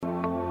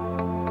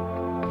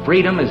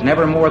freedom is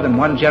never more than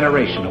one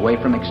generation away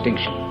from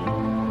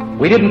extinction.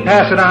 We didn't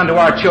pass it on to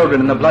our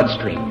children in the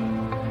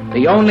bloodstream.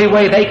 The only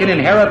way they can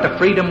inherit the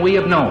freedom we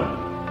have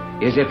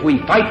known is if we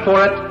fight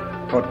for it,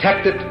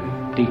 protect it,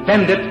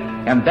 defend it,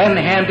 and then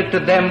hand it to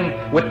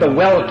them with the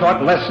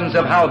well-taught lessons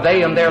of how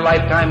they in their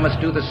lifetime must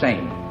do the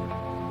same.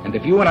 And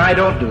if you and I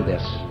don't do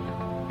this,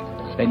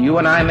 then you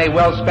and I may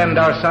well spend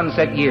our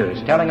sunset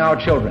years telling our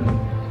children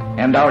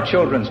and our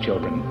children's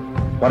children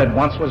what it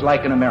once was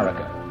like in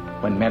America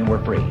when men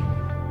were free.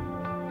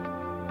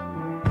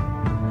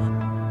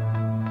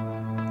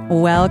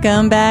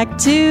 Welcome back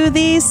to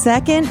the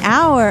second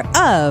hour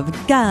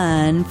of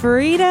Gun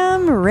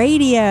Freedom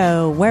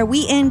Radio, where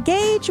we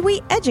engage,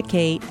 we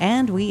educate,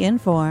 and we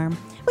inform.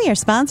 We are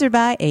sponsored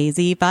by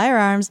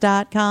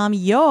azfirearms.com,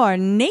 your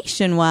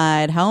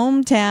nationwide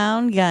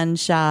hometown gun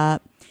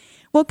shop.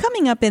 Well,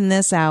 coming up in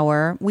this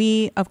hour,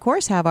 we, of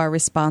course, have our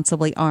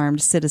Responsibly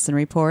Armed Citizen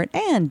Report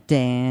and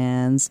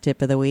Dan's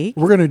Tip of the Week.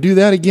 We're going to do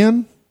that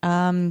again?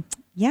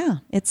 Yeah,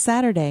 it's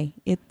Saturday.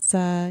 It's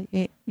Why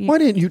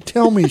didn't you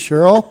tell me,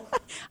 Cheryl?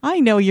 I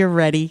know you're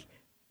ready.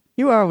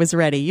 You are always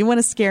ready. You want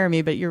to scare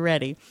me, but you're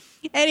ready.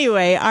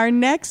 Anyway, our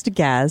next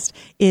guest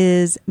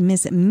is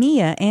Miss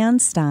Mia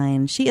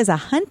Anstein. She is a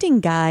hunting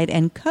guide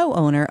and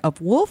co-owner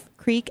of Wolf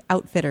Creek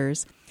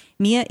Outfitters.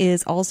 Mia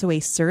is also a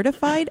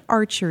certified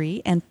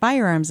archery and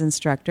firearms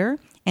instructor,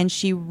 and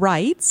she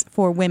writes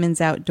for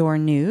Women's Outdoor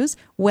News,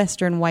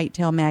 Western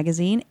Whitetail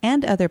Magazine,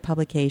 and other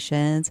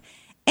publications.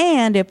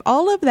 And if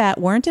all of that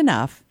weren't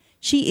enough,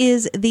 she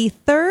is the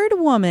third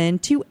woman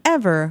to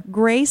ever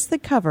grace the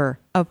cover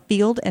of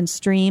Field and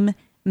Stream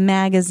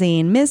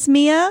magazine. Miss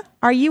Mia,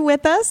 are you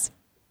with us?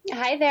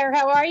 Hi there.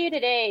 How are you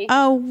today?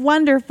 Oh,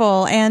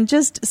 wonderful. And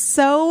just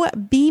so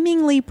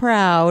beamingly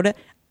proud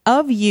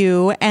of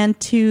you and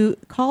to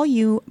call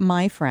you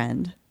my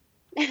friend.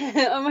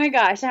 Oh my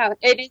gosh.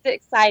 It is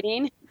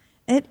exciting.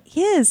 It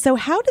is. So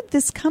how did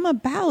this come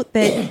about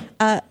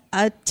that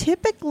a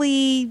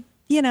typically,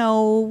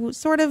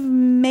 sort of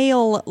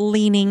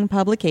male-leaning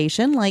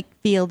publication like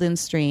Field and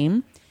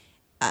Stream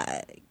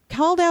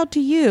called out to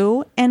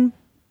you and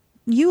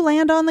you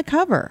land on the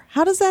cover?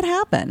 How does that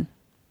happen?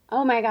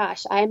 Oh my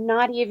gosh. I'm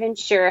not even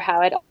sure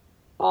how it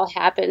all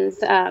happens.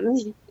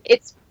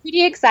 It's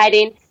pretty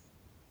exciting.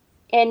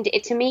 And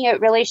to me, it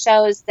really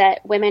shows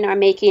that women are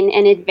making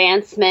an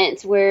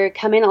advancement. We're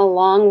coming a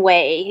long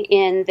way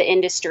in the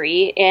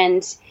industry.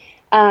 And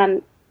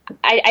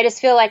I just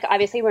feel like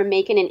obviously we're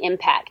making an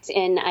impact.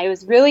 And I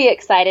was really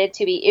excited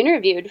to be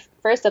interviewed,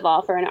 first of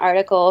all, for an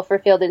article for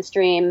Field and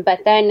Stream.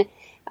 But then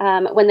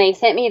when they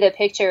sent me the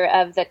picture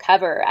of the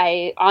cover,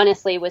 I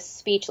honestly was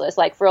speechless,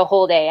 like for a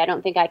whole day. I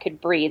don't think I could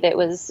breathe. It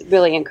was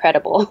really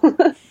incredible.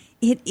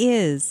 It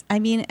is. I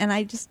mean, and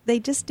they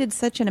just did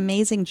such an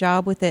amazing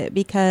job with it,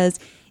 because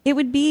it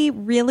would be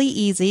really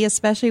easy,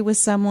 especially with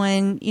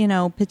someone,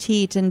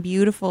 petite and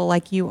beautiful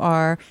like you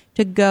are,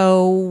 to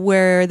go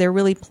where they're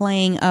really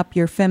playing up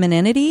your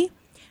femininity.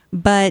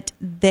 But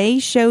they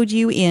showed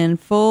you in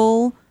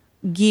full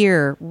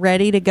gear,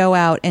 ready to go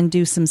out and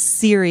do some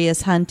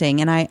serious hunting.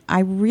 And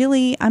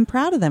I'm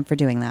proud of them for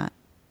doing that.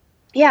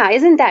 Yeah,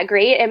 isn't that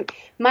great? And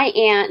my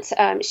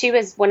aunt, she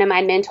was one of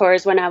my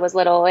mentors when I was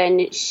little,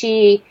 and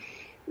she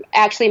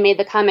actually made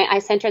the comment. I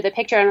sent her the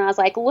picture and I was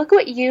like, look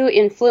what you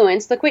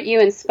influenced, look what you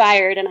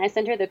inspired. And I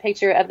sent her the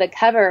picture of the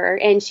cover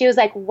and she was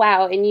like,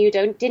 wow. And you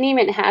didn't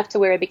even have to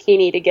wear a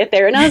bikini to get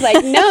there. And I was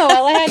like, no,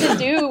 all I had to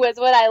do was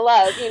what I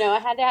love. I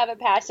had to have a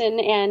passion,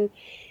 and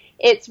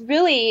it's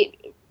really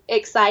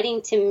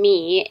exciting to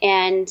me,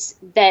 and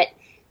that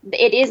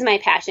it is my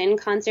passion,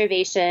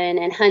 conservation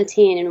and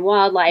hunting and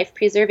wildlife,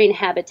 preserving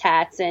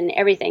habitats and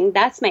everything.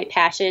 That's my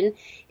passion.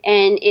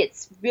 And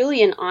it's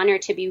really an honor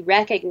to be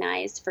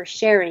recognized for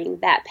sharing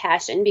that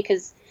passion,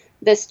 because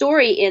the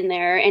story in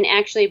there, and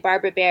actually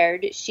Barbara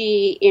Baird,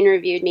 she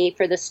interviewed me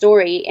for the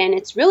story, and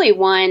it's really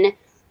one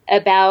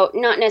about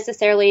not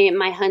necessarily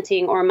my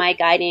hunting or my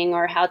guiding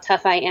or how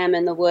tough I am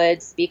in the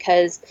woods,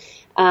 because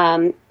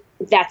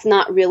that's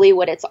not really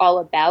what it's all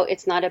about.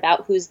 It's not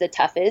about who's the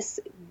toughest.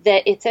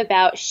 That it's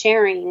about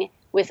sharing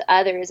with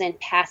others and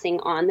passing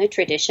on the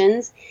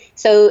traditions.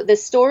 So the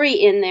story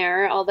in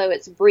there, although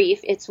it's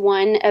brief, it's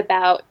one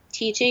about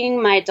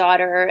teaching my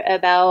daughter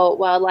about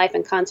wildlife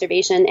and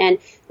conservation and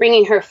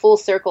bringing her full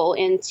circle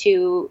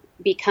into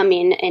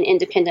becoming an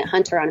independent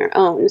hunter on her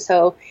own.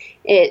 So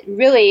it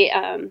really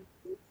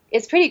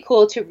it's pretty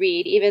cool to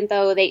read, even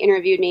though they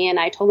interviewed me and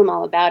I told them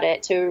all about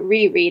it. To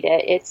reread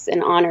it, it's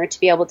an honor to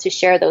be able to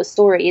share those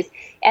stories,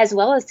 as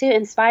well as to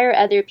inspire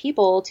other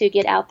people to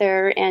get out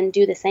there and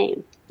do the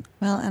same.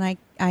 Well, and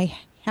I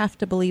have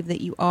to believe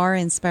that you are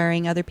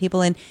inspiring other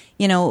people. And,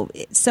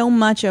 so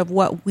much of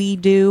what we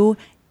do,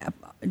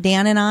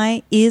 Dan and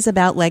I, is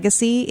about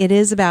legacy. It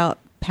is about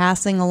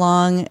passing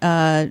along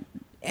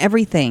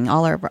everything,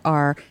 all of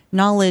our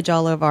knowledge,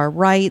 all of our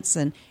rights,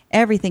 and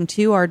everything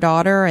to our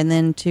daughter and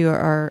then to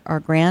our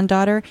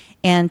granddaughter.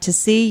 And to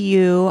see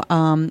you,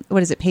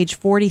 what is it, page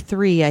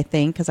 43, I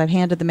think, because I've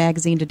handed the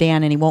magazine to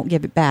Dan and he won't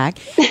give it back.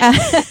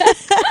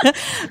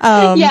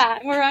 Yeah,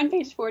 we're on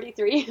page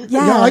 43.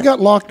 Yeah, I got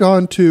locked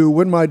on to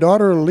when my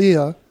daughter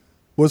Leah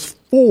was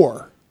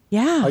 4.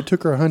 Yeah. I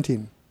took her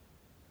hunting.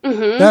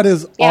 Mm-hmm. That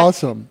is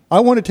awesome. I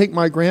want to take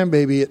my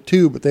grandbaby at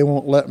 2, but they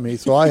won't let me.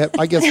 So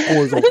I guess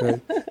 4 is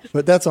okay.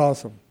 But that's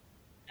awesome.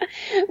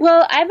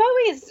 Well, I've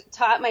always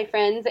taught my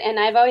friends, and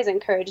I've always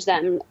encouraged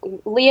them.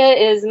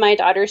 Leah is my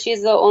daughter.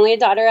 She's the only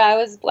daughter I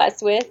was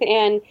blessed with.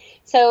 And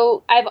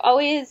so I've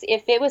always,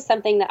 if it was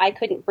something that I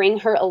couldn't bring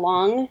her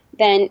along,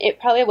 then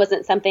it probably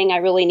wasn't something I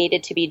really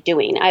needed to be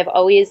doing. I've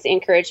always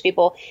encouraged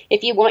people,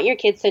 if you want your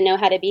kids to know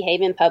how to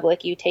behave in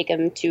public, you take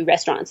them to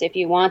restaurants. If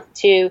you want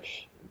to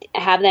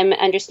have them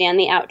understand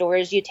the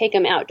outdoors, you take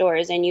them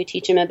outdoors and you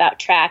teach them about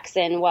tracks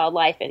and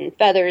wildlife and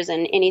feathers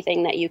and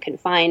anything that you can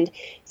find.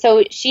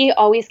 So she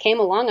always came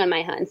along on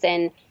my hunts.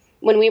 And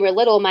when we were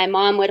little, my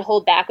mom would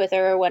hold back with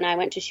her when I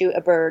went to shoot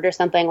a bird or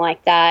something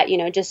like that,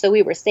 just so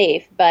we were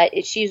safe.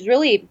 But she's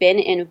really been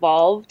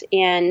involved,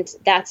 and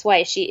that's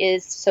why she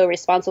is so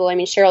responsible. I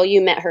mean, Cheryl,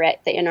 you met her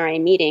at the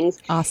NRA meetings.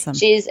 Awesome.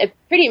 She's a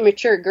pretty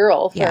mature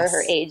girl for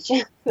her age.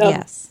 So.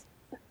 Yes.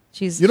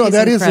 She's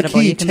that is the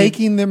incredible. key,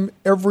 taking them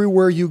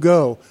everywhere you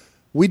go.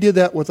 We did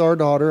that with our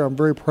daughter. I'm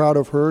very proud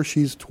of her.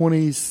 She's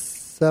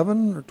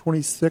 27 or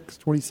 26,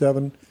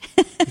 27,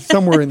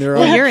 somewhere in there.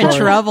 Well, you're in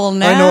trouble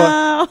now. I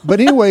know. But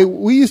anyway,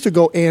 we used to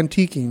go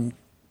antiquing,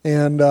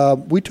 and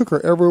we took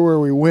her everywhere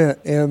we went.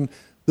 And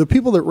the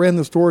people that ran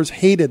the stores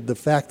hated the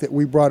fact that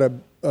we brought a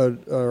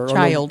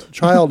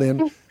child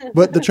in.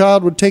 But the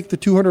child would take the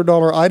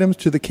 $200 items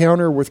to the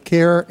counter with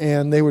care,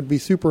 and they would be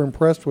super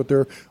impressed with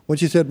her when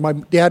she said, "My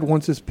dad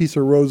wants this piece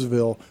of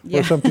Roseville,"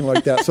 or something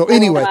like that. So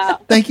anyway,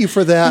 Thank you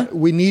for that.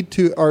 We need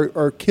to,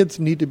 our kids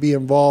need to be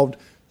involved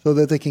so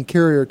that they can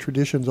carry our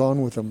traditions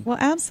on with them. Well,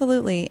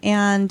 absolutely.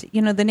 And,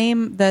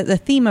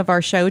 the theme of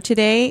our show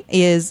today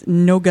is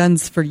No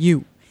Guns for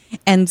You.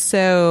 And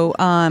so,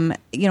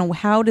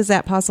 how does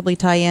that possibly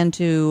tie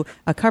into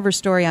a cover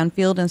story on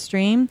Field and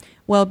Stream?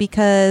 Well,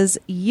 because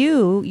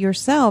you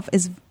yourself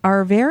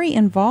are very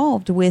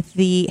involved with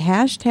the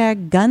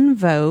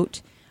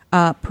 #GunVote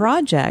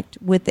project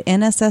with the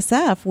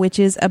NSSF, which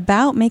is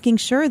about making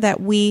sure that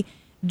we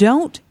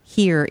don't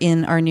hear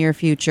in our near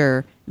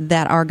future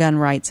that our gun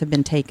rights have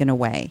been taken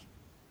away.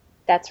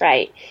 That's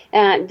right.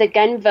 The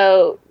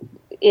 #GunVote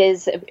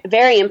is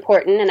very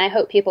important, and I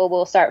hope people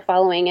will start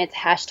following its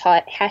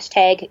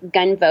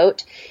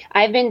 #GunVote.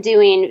 I've been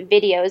doing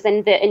videos,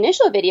 and the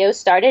initial video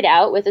started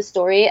out with a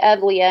story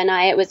of Leah and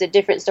I. It was a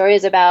different story. It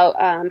was about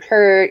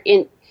her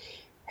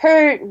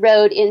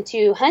road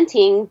into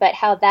hunting, but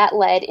how that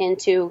led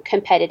into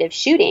competitive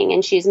shooting.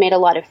 And she's made a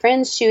lot of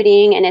friends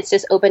shooting, and it's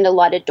just opened a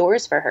lot of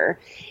doors for her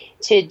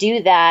to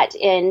do that.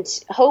 And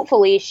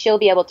hopefully she'll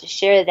be able to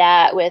share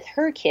that with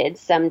her kids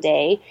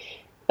someday.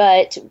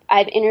 But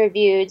I've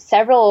interviewed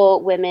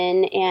several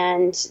women,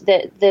 and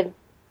the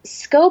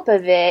scope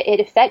of it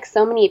affects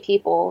so many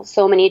people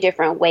so many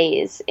different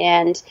ways.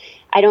 And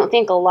I don't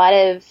think a lot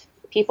of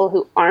people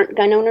who aren't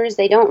gun owners,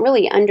 they don't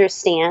really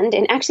understand.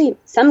 And actually,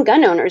 some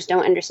gun owners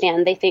don't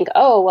understand. They think,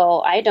 oh,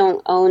 well, I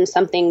don't own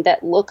something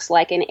that looks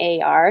like an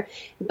AR.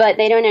 But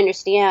they don't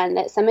understand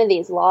that some of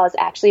these laws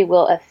actually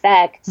will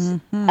affect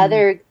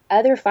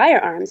other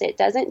firearms. It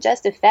doesn't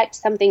just affect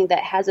something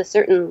that has a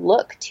certain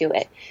look to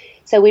it.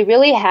 So we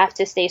really have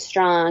to stay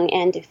strong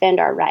and defend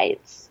our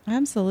rights.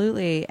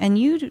 Absolutely. And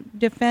you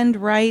defend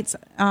rights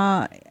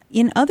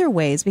in other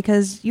ways,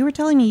 because you were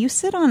telling me you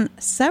sit on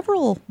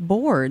several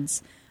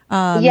boards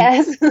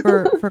yes.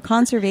 for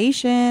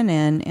conservation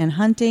and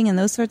hunting and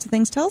those sorts of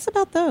things. Tell us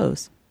about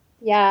those.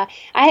 Yeah,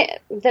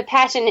 the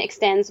passion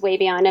extends way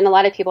beyond, and a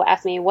lot of people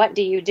ask me, what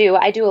do you do?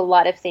 I do a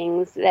lot of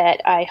things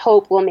that I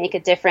hope will make a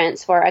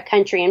difference for a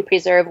country and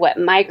preserve what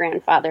my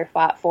grandfather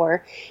fought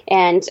for.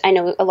 And I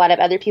know a lot of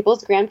other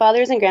people's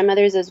grandfathers and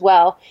grandmothers as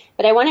well,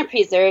 but I want to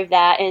preserve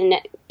that.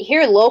 And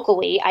here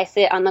locally, I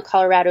sit on the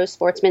Colorado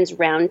Sportsman's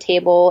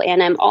Roundtable,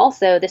 and I'm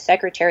also the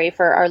secretary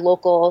for our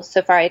local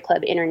Safari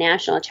Club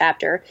International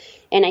chapter.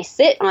 And I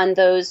sit on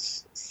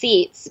those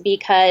seats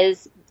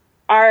because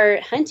our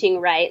hunting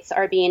rights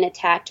are being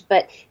attacked,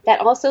 but that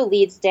also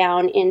leads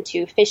down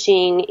into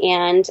fishing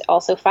and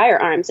also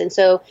firearms. And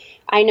so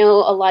I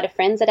know a lot of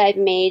friends that I've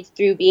made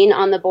through being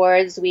on the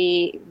boards.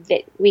 We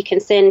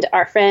can send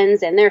our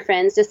friends and their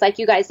friends, just like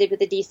you guys did with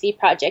the DC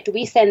project.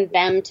 We send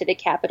them to the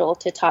Capitol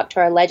to talk to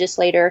our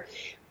legislator.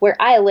 Where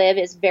I live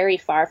is very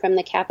far from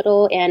the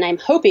Capitol, and I'm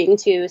hoping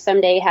to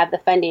someday have the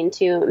funding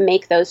to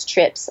make those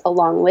trips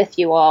along with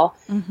you all,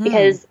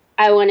 because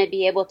I want to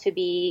be able to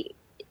be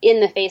in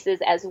the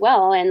faces as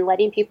well and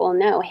letting people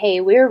know,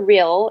 hey, we're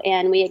real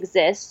and we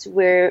exist.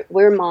 We're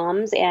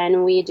moms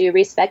and we do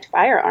respect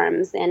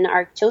firearms, and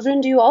our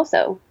children do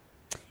also.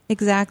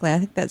 Exactly. I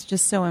think that's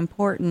just so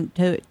important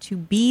to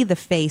be the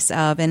face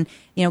of. And,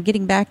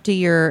 getting back to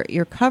your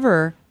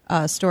cover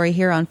story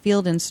here on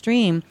Field and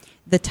Stream,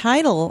 the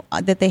title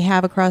that they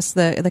have across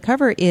the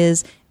cover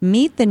is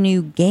Meet the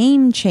New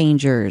Game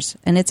Changers.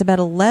 And it's about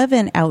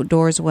 11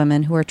 outdoors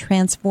women who are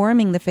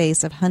transforming the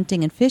face of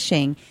hunting and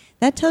fishing.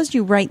 That tells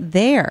you right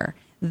there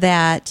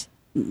that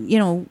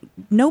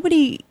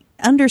nobody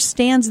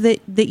understands that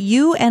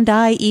you and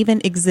I even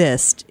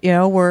exist.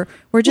 We're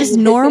just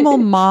normal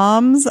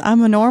moms.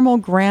 I'm a normal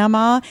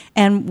grandma,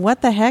 and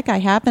what the heck? I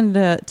happen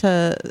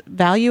to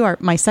value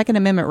my Second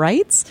Amendment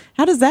rights.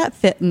 How does that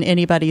fit in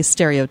anybody's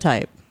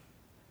stereotype?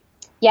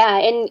 Yeah,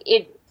 and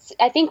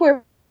I think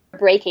we're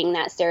breaking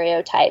that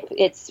stereotype.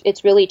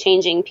 It's really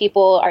changing.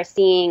 People are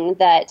seeing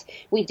that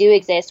we do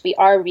exist. We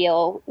are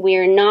real.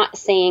 We're not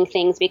saying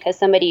things because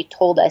somebody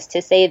told us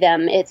to say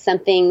them. It's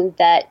something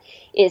that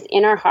is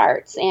in our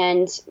hearts.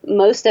 And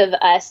most of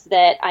us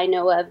that I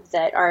know of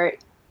that are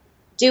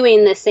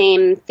doing the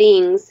same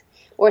things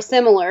or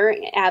similar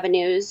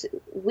avenues,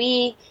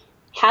 we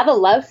have a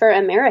love for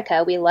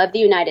America. We love the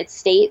United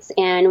States,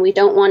 and we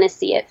don't want to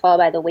see it fall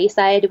by the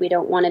wayside. We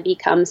don't want to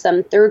become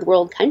some third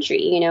world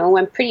country.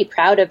 I'm pretty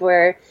proud of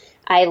where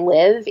I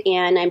live,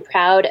 and I'm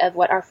proud of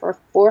what our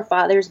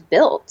forefathers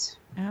built.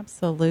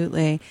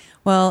 Absolutely.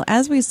 Well,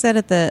 as we said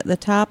at the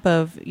top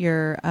of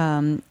your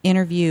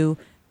interview,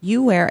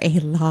 you wear a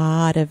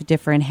lot of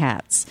different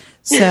hats.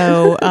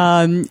 So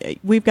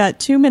we've got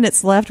 2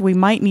 minutes left. We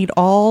might need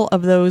all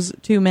of those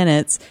 2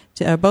 minutes,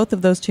 both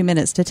of those 2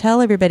 minutes, to tell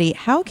everybody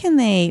how can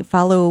they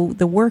follow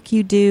the work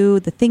you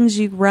do, the things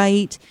you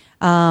write,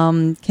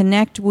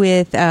 connect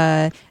with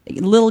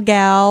little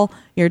gal,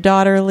 your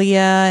daughter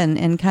Leah,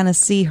 and kind of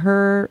see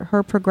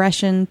her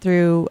progression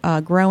through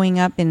growing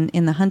up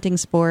in the hunting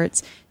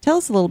sports. Tell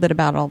us a little bit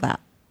about all that.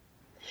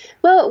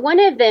 Well, one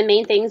of the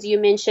main things you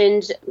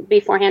mentioned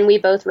beforehand, we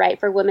both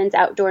write for Women's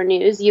Outdoor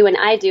News. You and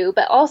I do,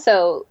 but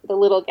also the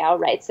little gal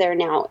writes there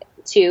now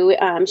too.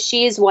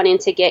 She's wanting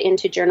to get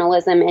into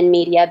journalism and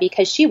media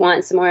because she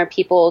wants more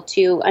people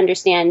to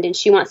understand and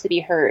she wants to be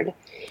heard.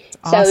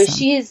 Awesome. So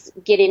she's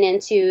getting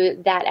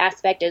into that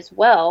aspect as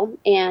well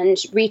and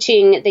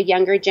reaching the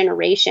younger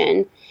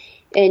generation.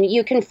 And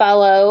you can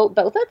follow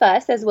both of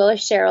us as well as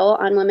Cheryl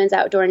on Women's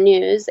Outdoor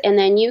News. And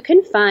then you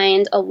can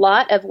find a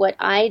lot of what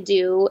I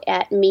do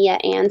at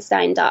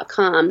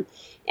miaanstein.com.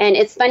 And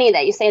it's funny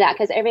that you say that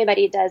because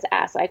everybody does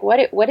ask, like,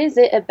 what is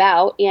it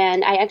about?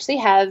 And I actually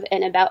have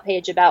an about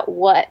page about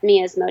what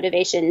Mia's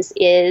Motivations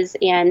is.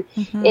 And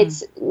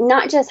it's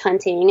not just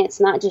hunting. It's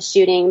not just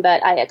shooting,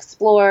 but I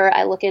explore.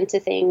 I look into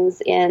things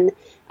in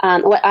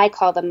what I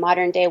call the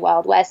modern day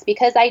Wild West,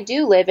 because I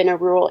do live in a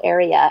rural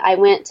area. I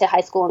went to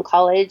high school and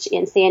college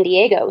in San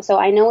Diego, so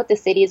I know what the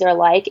cities are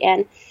like.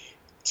 And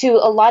to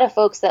a lot of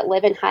folks that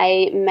live in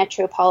high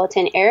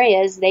metropolitan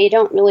areas, they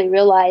don't really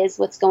realize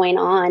what's going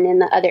on in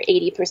the other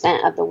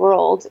 80% of the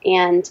world.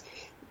 And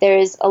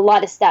there's a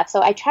lot of stuff.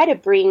 So I try to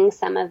bring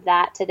some of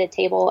that to the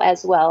table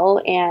as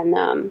well,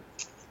 and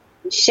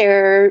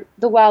share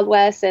the Wild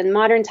West and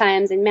modern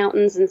times and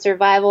mountains and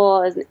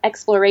survival and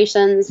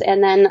explorations.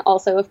 And then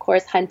also, of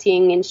course,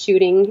 hunting and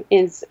shooting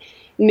is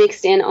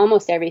mixed in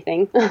almost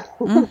everything.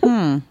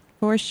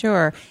 For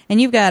sure. And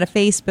you've got a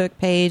Facebook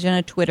page and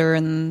a Twitter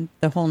and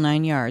the whole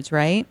 9 yards,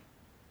 right?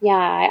 Yeah,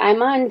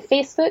 I'm on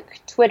Facebook,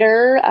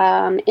 Twitter,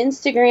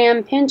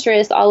 Instagram,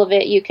 Pinterest, all of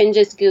it. You can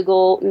just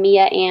Google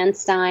Mia Ann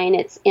Stein.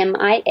 It's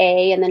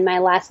MIA, and then my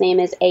last name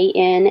is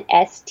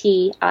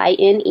ANSTINE.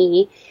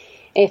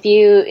 If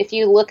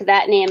you look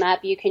that name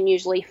up, you can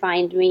usually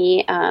find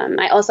me.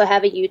 I also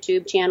have a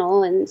YouTube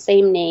channel and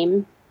same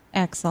name.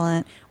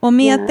 Excellent. Well,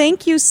 Mia,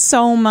 thank you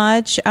so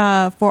much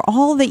for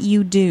all that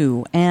you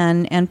do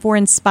and for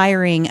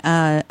inspiring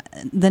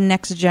the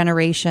next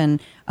generation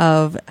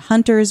of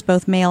hunters,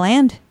 both male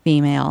and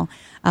female.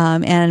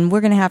 And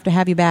we're going to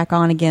have you back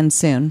on again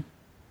soon.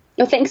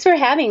 Well, thanks for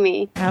having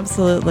me.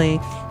 Absolutely.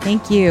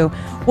 Thank you.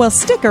 Well,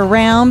 stick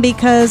around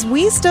because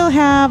we still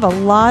have a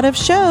lot of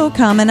show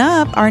coming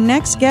up. Our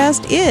next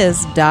guest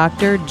is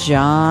Dr.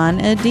 John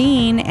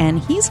Adine, and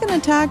he's going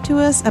to talk to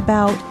us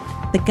about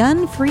the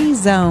gun-free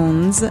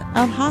zones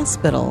of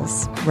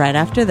hospitals right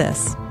after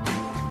this.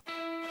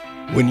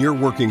 When you're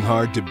working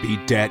hard to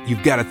beat debt,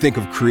 you've got to think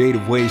of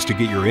creative ways to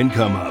get your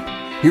income up.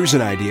 Here's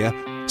an idea.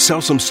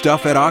 Sell some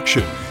stuff at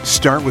auction.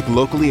 Start with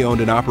locally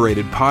owned and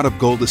operated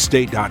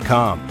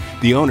potofgoldestate.com.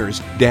 The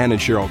owners, Dan and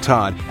Cheryl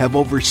Todd, have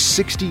over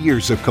 60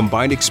 years of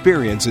combined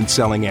experience in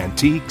selling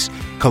antiques,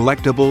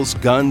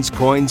 collectibles, guns,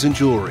 coins, and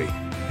jewelry.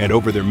 And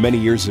over their many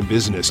years in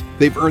business,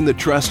 they've earned the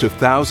trust of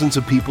thousands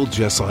of people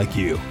just like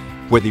you.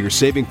 Whether you're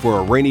saving for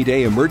a rainy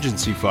day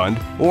emergency fund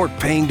or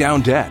paying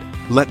down debt,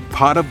 let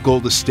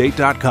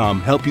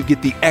potofgoldestate.com help you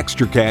get the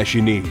extra cash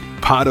you need.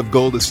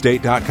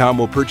 Potofgoldestate.com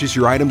will purchase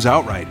your items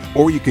outright,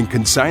 or you can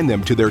consign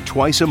them to their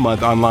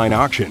twice-a-month online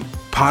auction.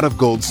 Pot of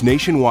Gold's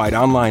nationwide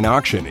online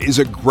auction is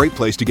a great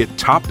place to get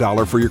top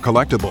dollar for your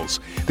collectibles.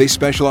 They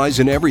specialize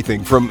in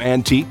everything from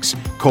antiques,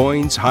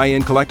 coins,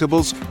 high-end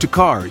collectibles, to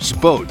cars,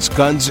 boats,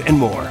 guns, and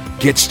more.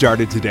 Get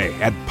started today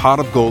at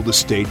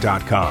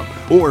potofgoldestate.com,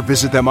 or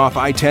visit them off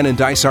I-10 and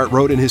Dysart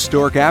Road in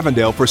historic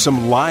Avondale for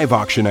some live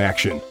auction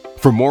action.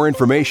 For more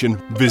information,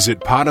 visit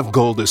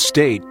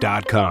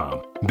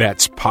potofgoldestate.com.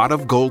 That's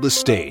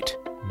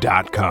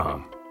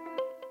potofgoldestate.com.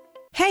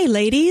 Hey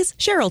ladies,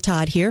 Cheryl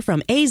Todd here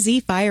from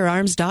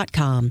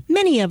azfirearms.com.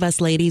 Many of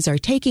us ladies are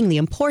taking the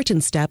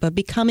important step of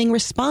becoming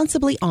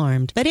responsibly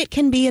armed, but it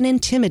can be an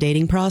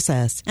intimidating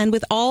process. And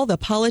with all the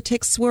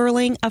politics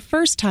swirling, a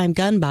first-time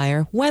gun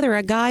buyer, whether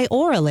a guy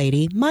or a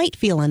lady, might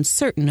feel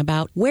uncertain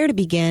about where to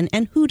begin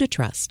and who to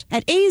trust.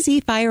 At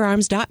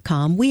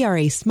azfirearms.com, we are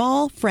a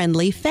small,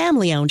 friendly,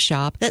 family-owned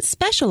shop that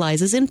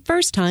specializes in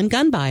first-time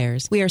gun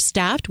buyers. We are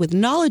staffed with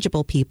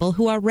knowledgeable people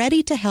who are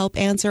ready to help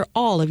answer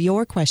all of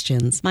your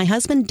questions. My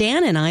husband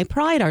Dan and I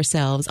pride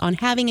ourselves on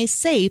having a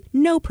safe,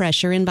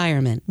 no-pressure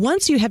environment.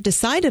 Once you have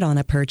decided on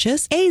a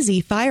purchase,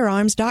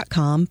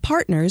 azfirearms.com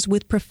partners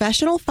with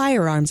professional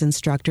firearms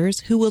instructors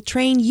who will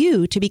train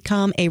you to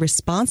become a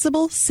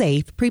responsible,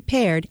 safe,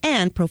 prepared,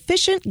 and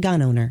proficient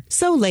gun owner.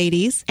 So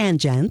ladies and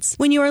gents,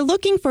 when you are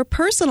looking for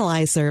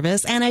personalized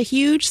service and a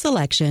huge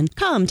selection,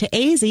 come to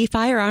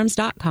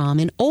azfirearms.com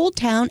in Old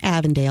Town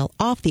Avondale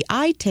off the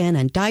I-10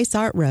 and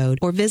Dysart Road,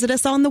 or visit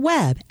us on the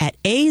web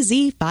at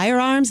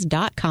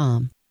azfirearms.com.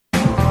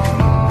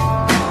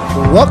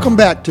 Welcome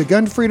back to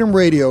Gun Freedom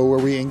Radio, where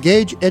we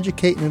engage,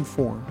 educate, and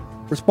inform.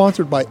 We're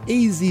sponsored by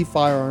AZ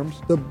Firearms,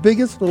 the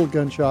biggest little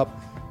gun shop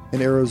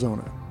in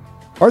Arizona.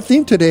 Our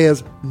theme today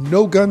is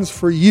No Guns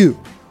for You.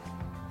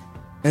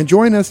 And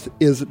joining us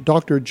is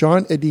Dr.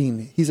 John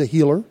Edin. He's a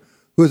healer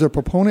who is a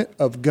proponent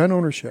of gun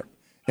ownership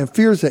and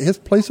fears that his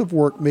place of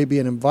work may be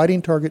an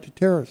inviting target to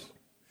terrorists.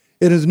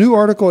 In his new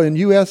article in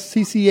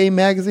USCCA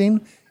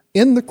magazine,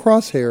 In the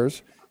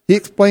Crosshairs, he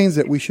explains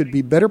that we should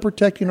be better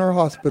protecting our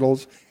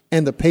hospitals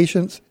and the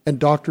patients and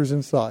doctors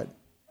inside.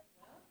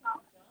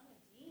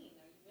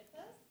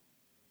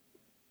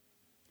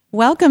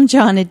 Welcome,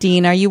 John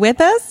Edin. Are you with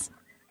us?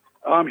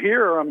 I'm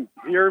here. I'm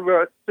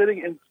here sitting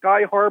in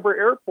Sky Harbor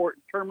Airport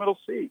in Terminal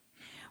C.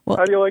 Well,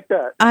 how do you like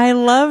that? I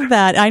love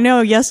that. I know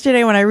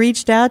yesterday when I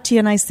reached out to you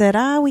and I said,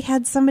 we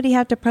had somebody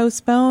have to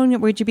postpone.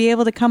 Would you be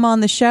able to come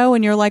on the show?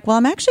 And you're like, well,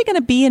 I'm actually going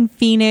to be in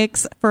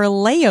Phoenix for a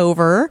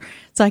layover.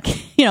 So I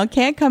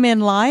can't come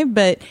in live,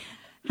 but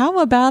how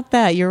about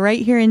that? You're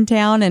right here in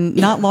town and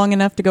not long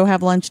enough to go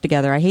have lunch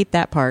together. I hate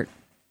that part.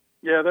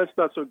 Yeah, that's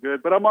not so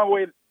good. But I'm on my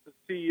way to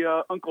see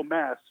Uncle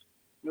Mass.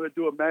 I'm going to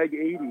do a Mag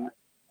 80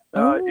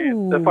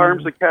 in the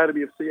Firearms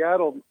Academy of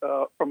Seattle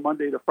from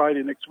Monday to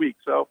Friday next week.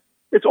 So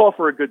it's all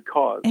for a good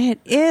cause. It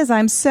is.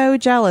 I'm so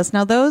jealous.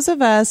 Now, those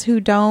of us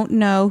who don't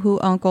know who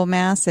Uncle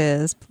Mass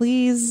is,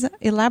 please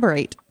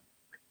elaborate.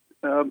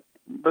 Basad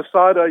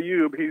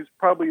Ayub, he's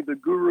probably the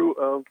guru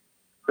of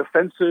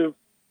defensive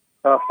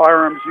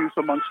firearms use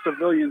amongst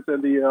civilians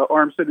and the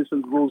armed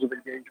citizens rules of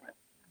engagement.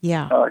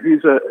 Yeah,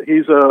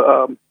 he's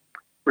a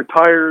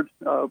retired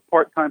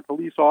part-time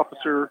police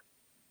officer,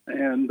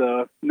 and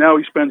now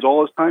he spends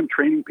all his time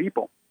training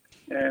people,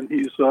 and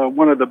he's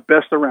one of the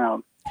best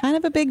around. Kind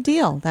of a big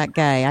deal, that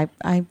guy.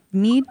 I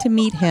need to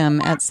meet him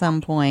at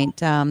some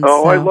point. I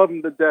love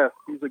him to death.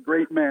 He's a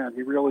great man.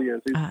 He really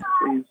is. He's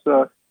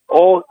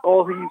all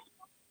he's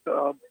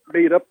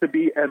made up to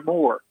be and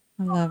more.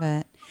 I love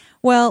it.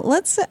 Well,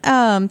 let's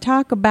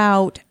talk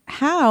about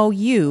how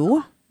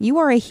you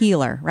are a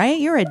healer, right?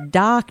 You're a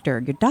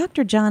doctor. You're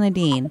Dr. John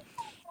Edin,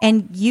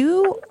 and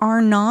you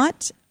are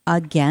not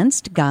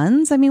against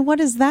guns. I mean, what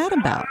is that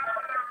about?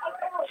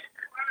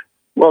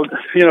 Well,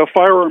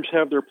 firearms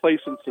have their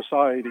place in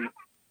society.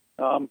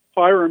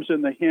 Firearms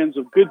in the hands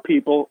of good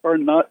people are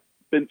not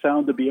been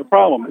found to be a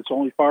problem. It's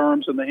only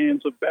firearms in the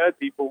hands of bad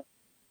people.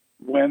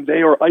 When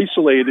they are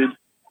isolated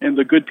and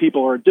the good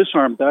people are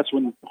disarmed, that's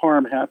when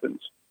harm happens.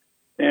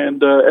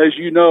 And as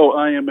you know,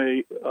 I am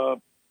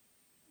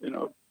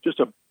just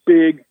a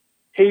big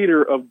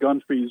hater of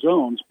gun-free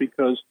zones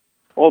because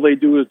all they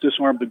do is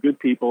disarm the good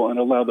people and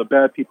allow the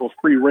bad people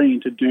free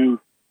reign to do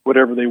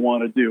whatever they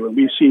want to do. And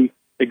we see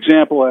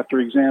example after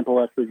example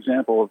after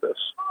example of this.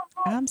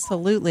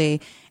 Absolutely.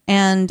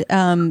 And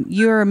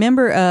you're a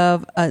member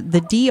of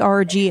the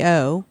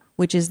DRGO,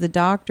 which is the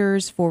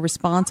Doctors for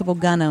Responsible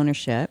Gun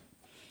Ownership.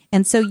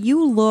 And so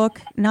you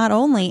look not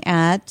only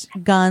at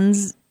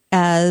guns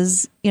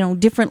as,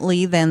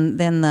 differently than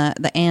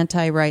the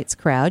anti-rights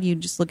crowd. You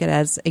just look at it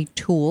as a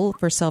tool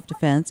for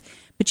self-defense.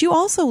 But you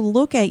also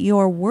look at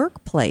your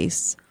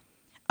workplace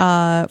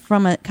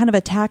from a kind of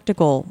a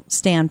tactical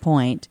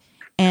standpoint.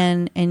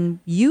 And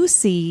you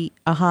see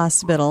a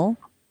hospital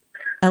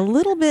a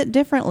little bit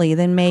differently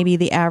than maybe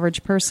the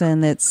average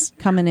person that's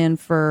coming in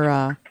for,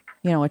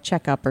 a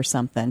checkup or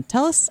something.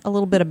 Tell us a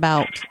little bit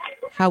about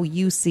how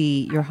you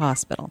see your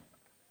hospital.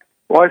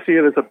 Well, I see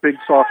it as a big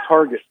soft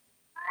target.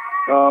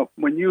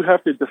 When you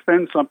have to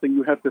defend something,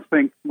 you have to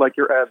think like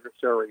your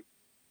adversary.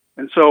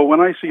 And so when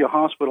I see a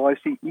hospital, I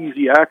see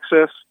easy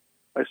access.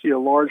 I see a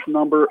large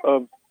number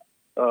of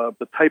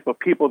the type of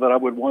people that I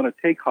would want to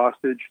take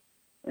hostage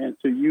and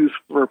to use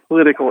for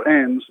political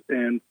ends,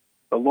 and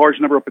a large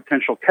number of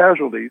potential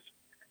casualties.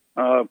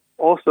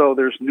 Also,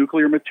 there's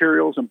nuclear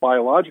materials and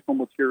biological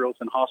materials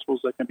in hospitals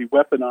that can be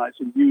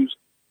weaponized and used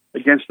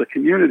against the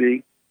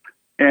community.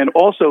 And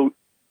also,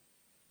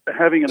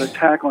 having an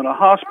attack on a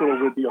hospital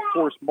would be a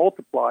force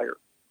multiplier.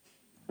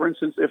 For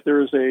instance, if there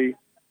is an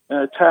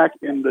attack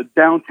in the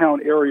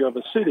downtown area of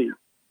a city,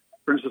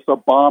 for instance, a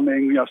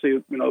bombing,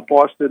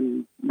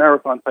 Boston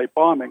Marathon type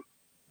bombing.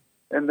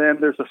 And then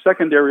there's a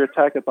secondary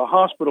attack at the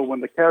hospital when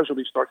the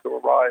casualties start to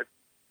arrive.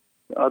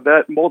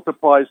 That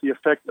multiplies the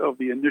effect of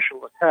the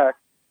initial attack.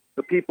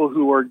 The people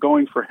who are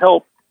going for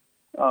help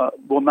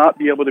will not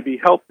be able to be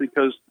helped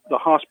because the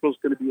hospital is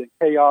going to be in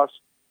chaos.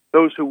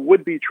 Those who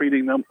would be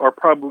treating them are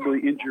probably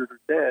injured or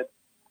dead.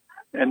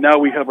 And now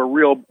we have a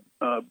real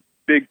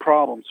big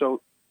problem.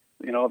 So,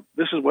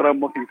 this is what I'm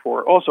looking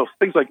for. Also,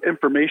 things like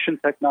information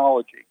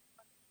technology.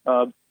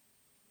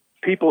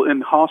 People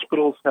in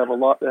hospitals have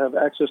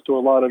access to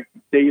a lot of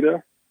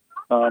data.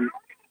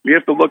 We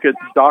have to look at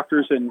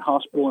doctors and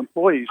hospital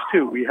employees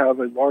too. We have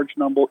a large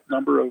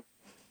number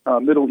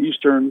of Middle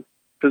Eastern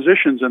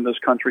physicians in this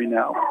country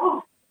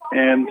now,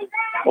 and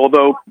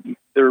although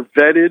they're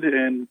vetted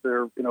and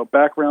their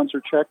backgrounds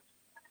are checked,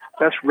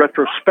 that's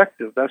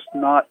retrospective. That's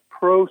not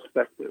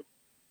prospective.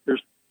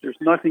 There's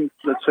nothing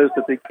that says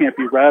that they can't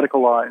be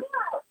radicalized,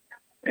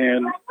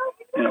 and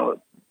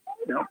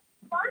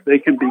they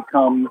can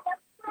become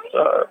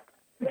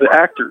the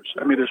actors.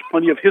 I mean, there's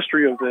plenty of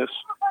history of this.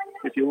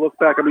 If you look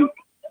back,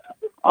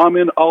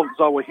 Ayman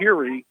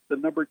al-Zawahiri, the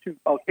number 2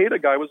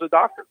 Al-Qaeda guy, was a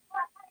doctor.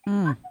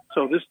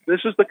 So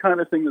this is the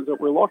kind of thing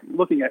that we're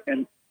looking at.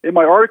 And in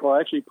my article, I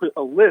actually put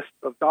a list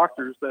of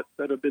doctors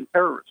that have been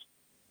terrorists.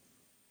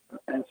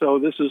 And so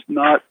this is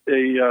not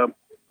a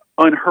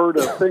unheard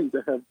of thing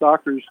to have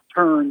doctors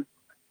turn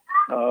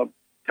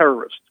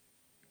terrorists.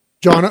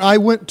 John, I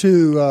went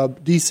to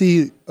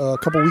D.C. A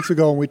couple weeks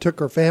ago, and we took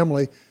our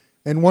family,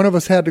 and one of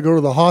us had to go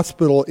to the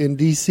hospital in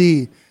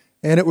D.C.,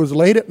 and it was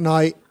late at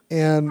night,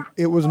 and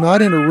it was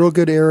not in a real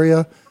good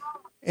area.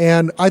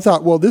 And I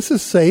thought, well, this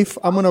is safe.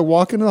 I'm going to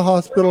walk into the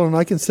hospital, and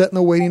I can sit in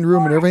the waiting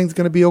room, and everything's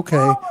going to be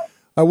okay.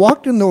 I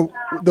walked in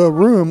the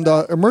room,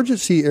 the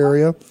emergency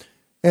area,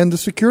 and the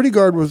security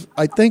guard was,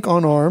 I think,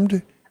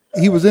 unarmed.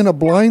 He was in a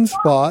blind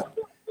spot,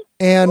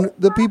 and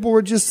the people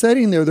were just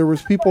sitting there. There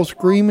was people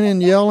screaming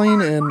and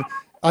yelling, and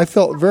I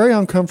felt very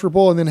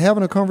uncomfortable. And then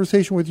having a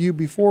conversation with you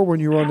before when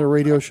you were on the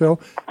radio show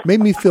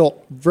made me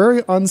feel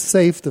very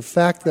unsafe, the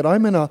fact that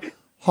I'm in a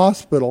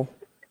hospital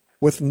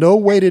with no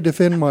way to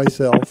defend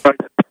myself.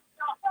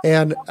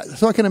 And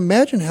so I can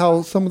imagine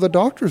how some of the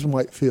doctors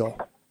might feel.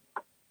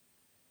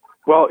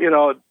 Well,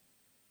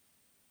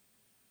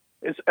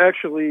 it's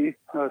actually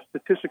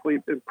statistically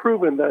been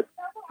proven that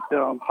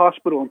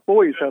hospital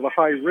employees have a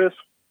high risk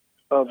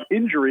of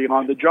injury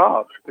on the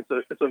job.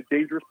 It's a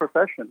dangerous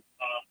profession.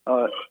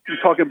 You're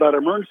talking about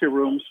emergency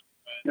rooms.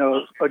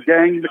 A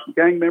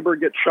gang member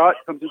gets shot,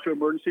 comes into an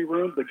emergency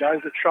room. The guys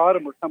that shot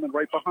him are coming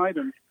right behind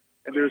him,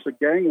 and there's a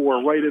gang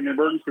war right in the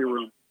emergency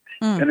room.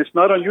 And it's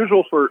not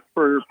unusual for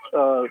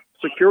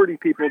security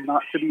people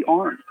not to be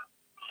armed.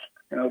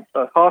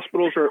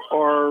 Hospitals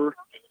are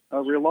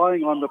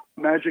relying on the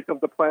magic of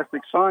the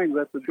plastic signs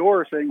at the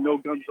door saying no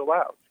guns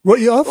allowed. Well,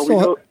 you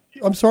also,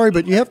 I'm sorry,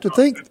 but you have to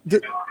think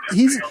that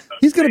he's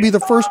going to be the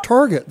first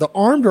target. The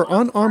armed or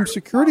unarmed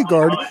security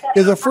guard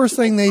is the first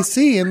thing they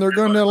see, and they're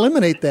going to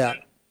eliminate that.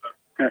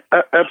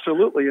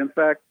 Absolutely. In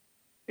fact,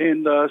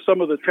 in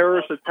some of the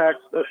terrorist attacks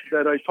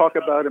that I talk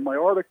about in my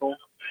article,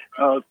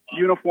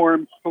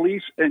 uniformed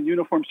police and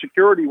uniformed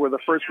security were the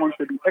first ones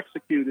to be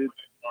executed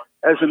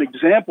as an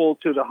example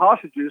to the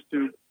hostages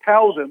to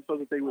cow them so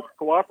that they would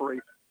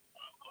cooperate.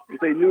 If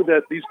they knew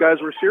that these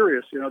guys were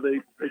serious,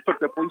 they took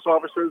the police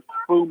officers,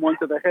 boom, one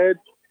to the head,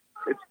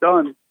 it's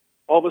done.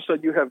 All of a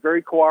sudden you have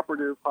very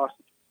cooperative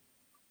hostages.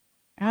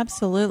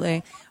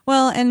 Absolutely.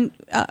 Well, and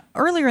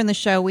earlier in the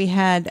show we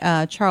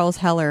had Charles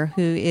Heller,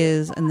 who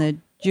is in the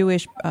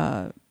Jewish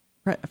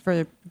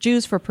for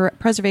Jews for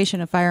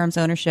Preservation of Firearms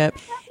Ownership.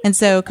 And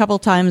so a couple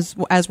times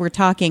as we're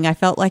talking, I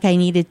felt like I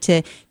needed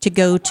to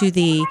go to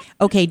the,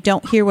 okay,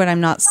 don't hear what I'm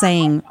not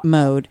saying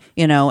mode,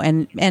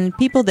 and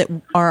people that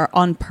are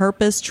on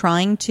purpose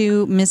trying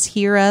to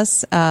mishear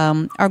us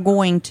are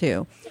going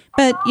to.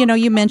 But,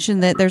 you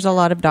mentioned that there's a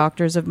lot of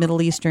doctors of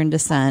Middle Eastern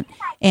descent,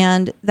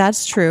 and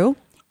that's true.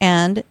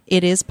 And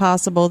it is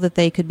possible that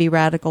they could be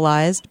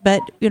radicalized.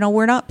 But,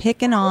 we're not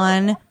picking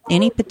on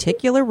any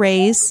particular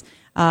race.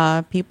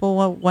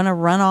 People want to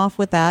run off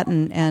with that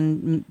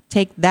and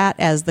take that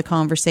as the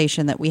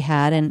conversation that we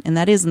had. And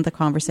that isn't the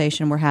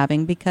conversation we're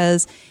having,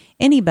 because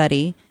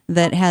anybody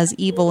that has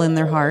evil in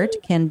their heart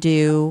can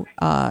do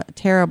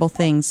terrible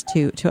things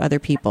to other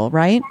people,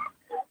 right?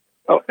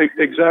 Oh,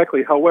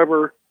 exactly.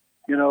 However,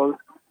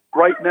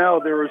 right now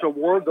there is a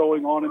war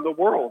going on in the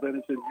world, and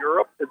it's in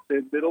Europe, it's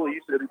in Middle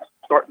East, and it's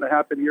starting to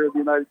happen here in the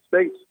United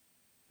States,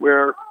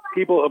 where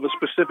people of a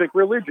specific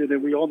religion,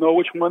 and we all know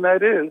which one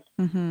that is,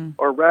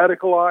 are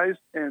radicalized,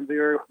 and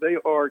they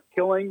are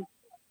killing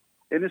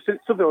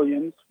innocent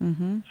civilians,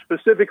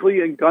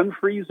 specifically in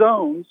gun-free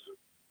zones.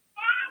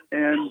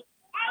 And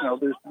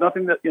there's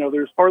nothing that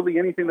there's hardly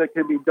anything that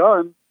can be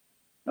done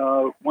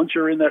once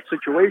you're in that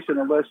situation,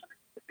 unless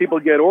people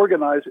get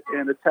organized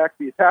and attack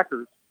the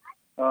attackers.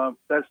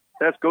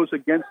 That goes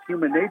against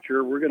human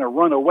nature. We're going to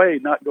run away,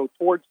 not go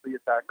towards the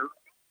attacker.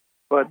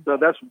 But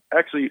that's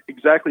actually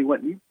exactly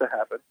what needs to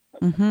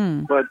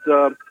happen. But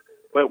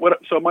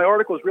So my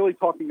article is really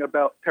talking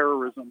about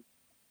terrorism,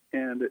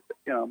 and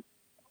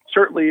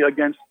certainly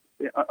against.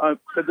 That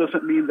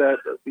doesn't mean that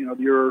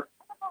your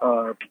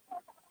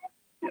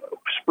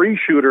spree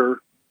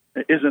shooter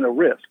isn't a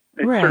risk.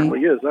 It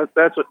certainly is.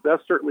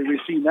 That's certainly, we've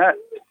seen that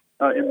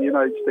in the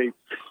United States.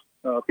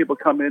 People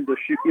come in to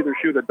either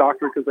shoot a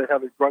doctor because they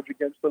have a grudge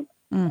against them.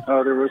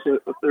 There was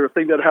a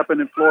thing that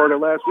happened in Florida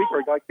last week where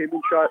a guy came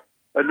and shot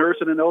a nurse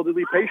and an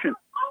elderly patient.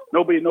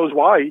 Nobody knows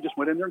why. He just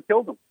went in there and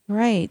killed them.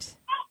 Right.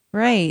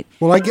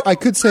 Well, I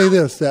could say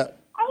this, that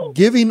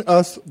giving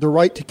us the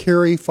right to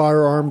carry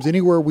firearms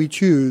anywhere we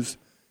choose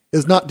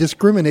is not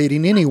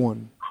discriminating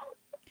anyone.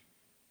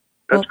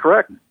 That's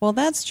correct. Well,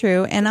 that's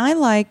true. And I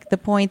like the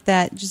point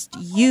that just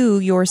you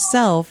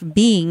yourself,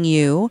 being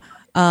you,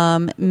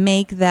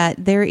 make that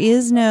there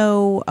is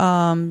no,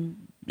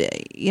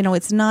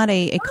 it's not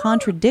a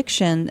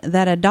contradiction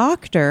that a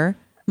doctor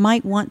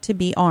might want to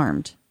be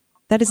armed.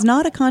 That is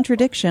not a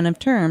contradiction of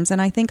terms,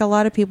 and I think a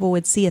lot of people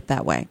would see it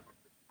that way.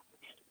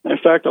 In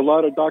fact, a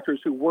lot of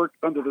doctors who work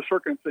under the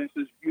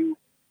circumstances you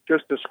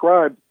just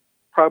described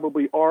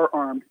probably are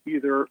armed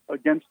either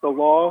against the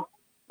law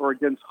or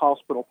against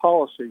hospital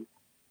policy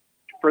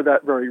for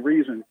that very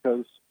reason,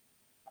 because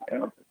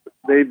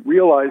they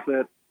realize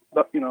that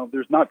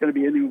there's not going to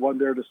be anyone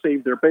there to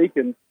save their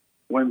bacon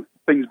when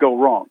things go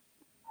wrong.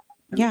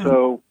 And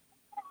so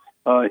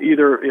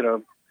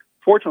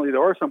fortunately,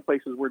 there are some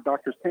places where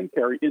doctors can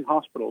carry in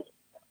hospitals.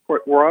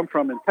 Where I'm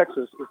from in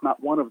Texas is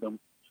not one of them,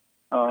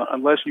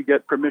 unless you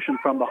get permission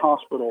from the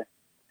hospital.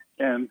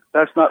 And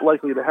that's not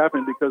likely to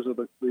happen because of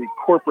the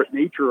corporate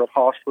nature of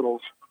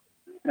hospitals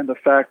and the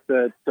fact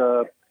that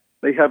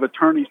they have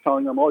attorneys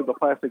telling them, the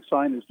plastic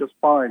sign is just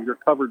fine. You're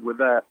covered with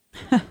that.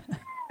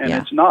 And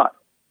it's not.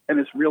 And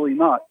it's really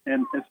not.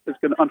 And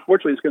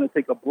unfortunately, it's going to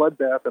take a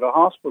bloodbath at a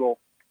hospital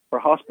for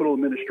hospital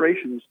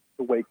administrations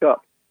to wake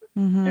up.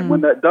 Mm-hmm. And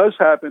when that does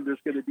happen, there's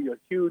going to be a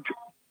huge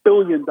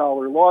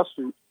billion-dollar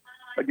lawsuit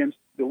against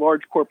the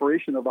large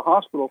corporation of the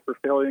hospital for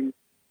failing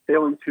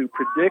to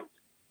predict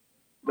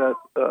that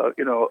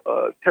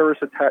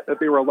terrorist attack, that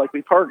they were a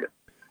likely target.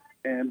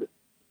 And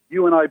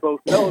you and I both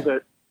know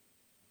that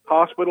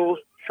hospitals,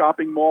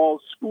 shopping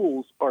malls,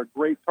 schools are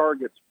great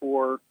targets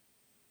for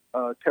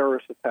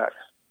terrorist attacks.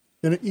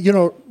 And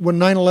when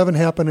 9/11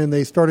 happened and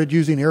they started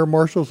using air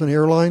marshals and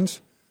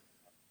airlines,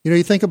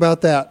 you think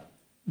about that.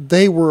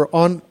 They were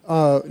on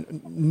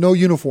no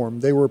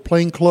uniform. They were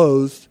plain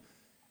clothes,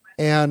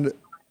 and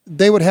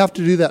they would have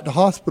to do that to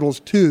hospitals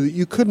too.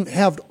 You couldn't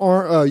have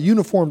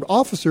uniformed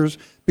officers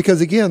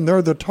because, again,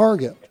 they're the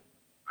target.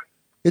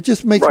 It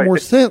just makes more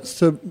sense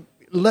to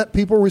let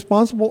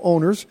responsible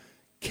owners,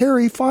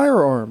 carry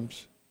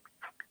firearms.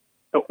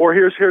 Or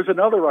here's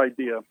another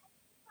idea.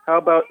 How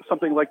about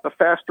something like the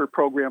FASTER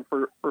program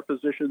for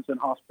physicians and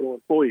hospital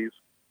employees,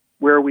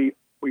 where we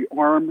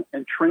arm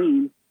and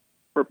train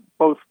for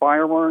both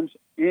firearms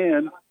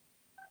and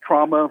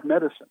trauma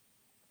medicine?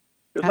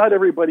 Because not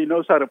everybody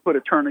knows how to put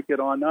a tourniquet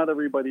on. Not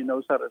everybody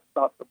knows how to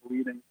stop the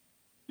bleeding,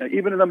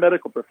 even in the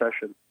medical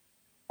profession.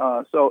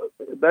 So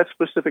that's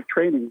specific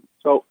training.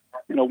 So,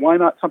 why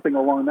not something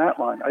along that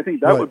line? I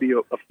think that would be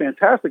a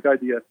fantastic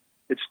idea.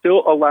 It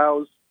still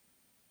allows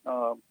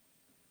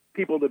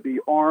people to be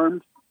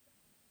armed,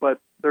 but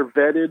they're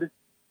vetted,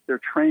 they're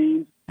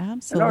trained.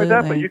 Absolutely. And not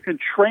only that, but you can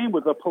train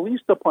with the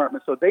police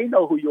department so they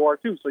know who you are,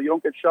 too, so you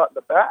don't get shot in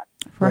the back.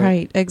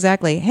 Right,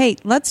 exactly. Hey,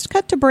 let's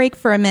cut to break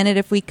for a minute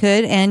if we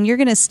could, and you're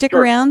going to stick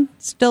around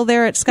still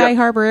there at Sky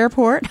Harbor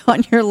Airport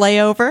on your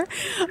layover,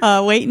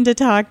 waiting to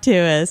talk to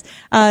us.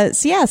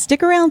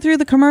 Stick around through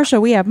the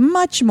commercial. We have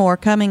much more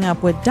coming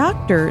up with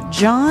Dr.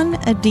 John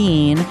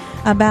Adine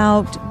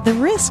about the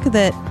risk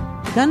that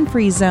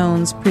gun-free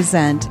zones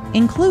present,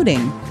 including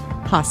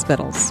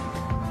hospitals.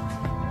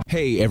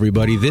 Hey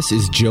everybody, this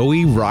is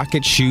Joey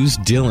Rocket Shoes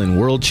Dillon,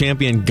 world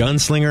champion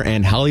gunslinger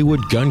and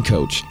Hollywood gun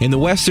coach. In the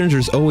Westerns,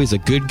 there's always a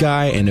good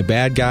guy and a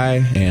bad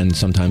guy, and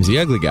sometimes the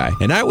ugly guy.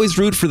 And I always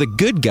root for the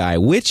good guy,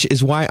 which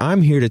is why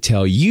I'm here to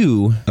tell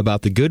you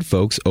about the good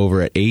folks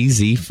over at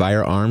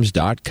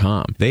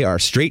azfirearms.com. They are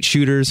straight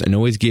shooters and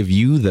always give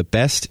you the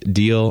best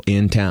deal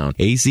in town.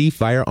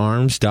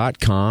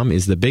 azfirearms.com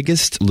is the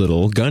biggest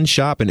little gun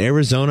shop in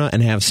Arizona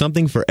and have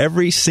something for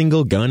every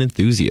single gun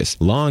enthusiast.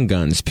 Long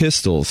guns,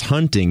 pistols,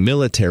 hunting,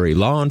 military,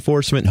 law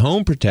enforcement,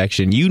 home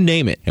protection, you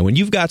name it. And when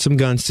you've got some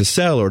guns to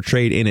sell or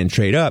trade in and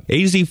trade up,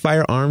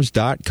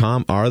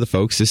 azfirearms.com are the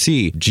folks to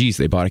see. Geez,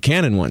 they bought a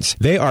cannon once.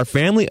 They are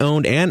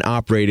family-owned and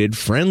operated,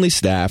 friendly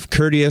staff,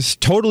 courteous,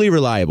 totally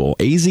reliable.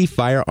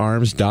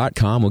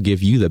 azfirearms.com will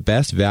give you the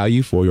best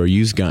value for your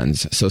used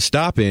guns. So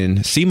stop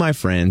in, see my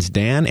friends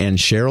Dan and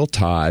Cheryl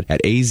Todd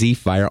at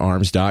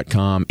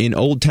azfirearms.com in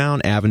Old Town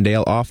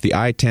Avondale off the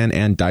I-10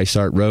 and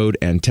Dysart Road,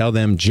 and tell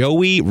them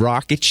Joey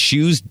Rocket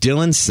Shoes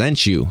Dillon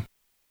sent you.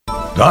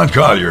 Don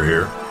Collier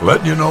here,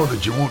 letting you know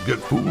that you won't get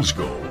fool's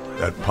gold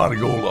at Pot of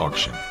Gold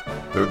Auction.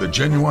 They're the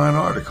genuine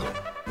article.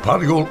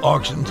 Pot of Gold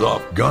auctions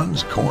off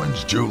guns,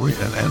 coins, jewelry,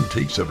 and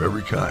antiques of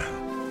every kind.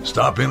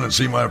 Stop in and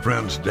see my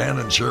friends Dan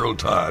and Cheryl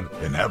Todd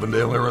in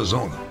Avondale,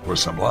 Arizona for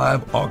some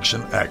live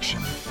auction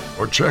action.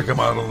 or check them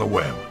out on the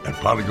web at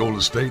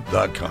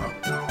potofgoldestate.com.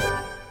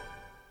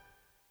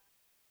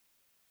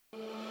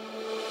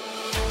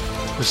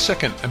 The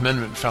Second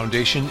Amendment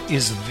Foundation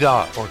is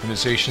the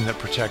organization that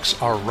protects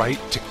our right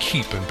to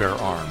keep and bear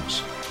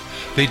arms.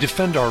 They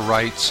defend our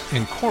rights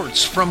in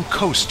courts from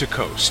coast to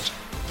coast.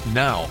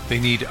 Now they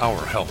need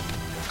our help.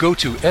 Go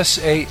to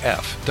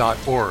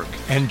saf.org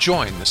and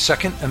join the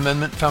Second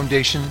Amendment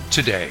Foundation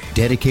today.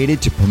 Dedicated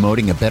to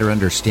promoting a better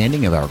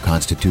understanding of our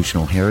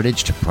constitutional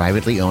heritage to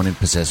privately own and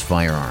possess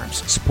firearms.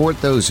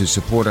 Support those who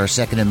support our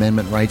Second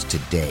Amendment rights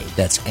today.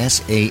 That's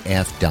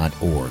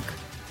saf.org.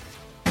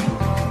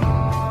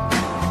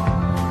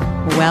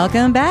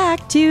 Welcome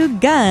back to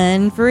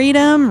Gun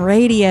Freedom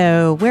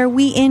Radio, where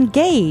we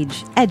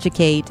engage,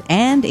 educate,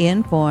 and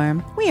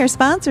inform. We are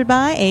sponsored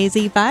by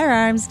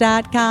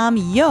azfirearms.com,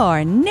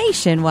 your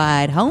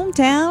nationwide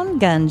hometown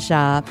gun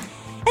shop.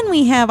 And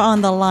we have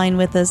on the line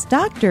with us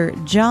Dr.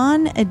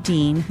 John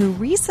Adine, who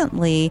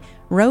recently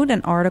wrote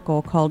an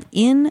article called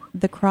In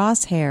the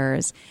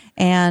Crosshairs,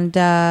 and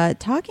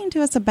talking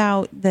to us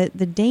about the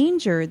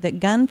danger that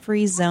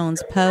gun-free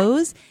zones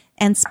pose,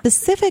 and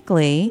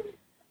specifically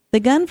the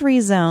gun-free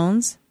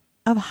zones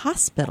of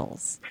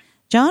hospitals.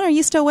 John, are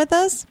you still with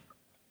us?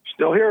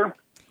 Still here.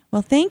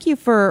 Well, thank you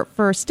for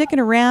sticking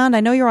around. I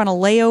know you're on a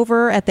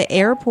layover at the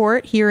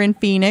airport here in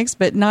Phoenix,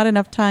 but not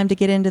enough time to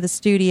get into the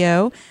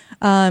studio.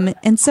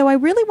 And so I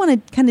really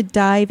want to kind of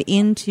dive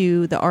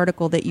into the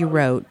article that you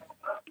wrote.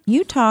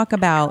 You talk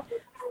about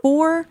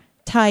 4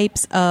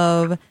 types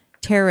of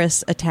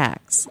terrorist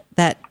attacks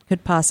that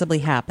could possibly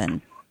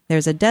happen.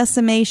 There's a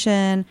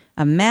decimation,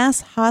 a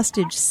mass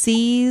hostage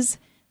seize,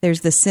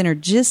 there's the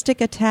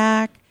synergistic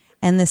attack,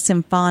 and the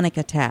symphonic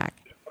attack.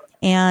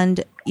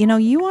 And, you know,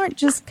 you aren't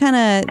just kind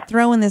of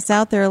throwing this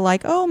out there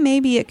like, oh,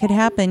 maybe it could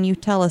happen. You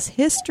tell us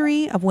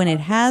history of when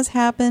it has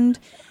happened.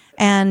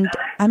 And,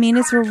 I mean,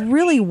 it's a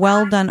really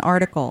well-done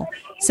article.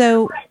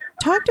 So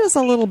talk to us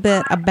a little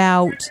bit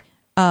about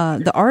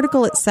the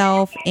article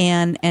itself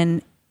and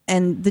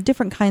the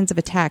different kinds of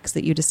attacks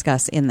that you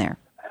discuss in there.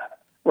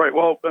 Right.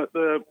 Well,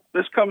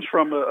 this comes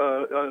from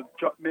a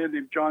man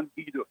named John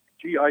Giduck,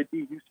 Giduck,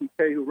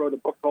 who wrote a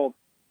book called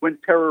When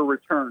Terror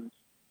Returns.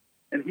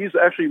 And he's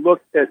actually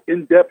looked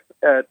in depth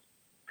at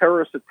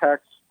terrorist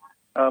attacks,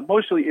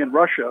 mostly in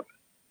Russia,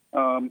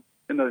 in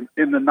the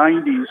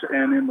 90s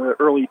and in the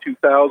early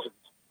 2000s.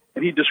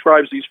 And he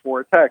describes these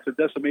 4 attacks. A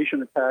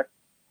decimation attack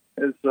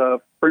is,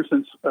 for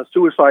instance, a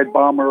suicide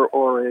bomber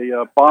or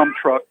a bomb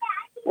truck,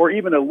 or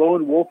even a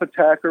lone wolf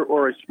attacker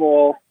or a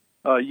small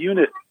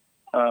unit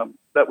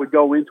that would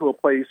go into a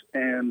place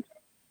and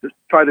just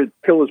try to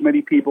kill as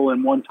many people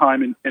in one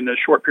time in a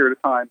short period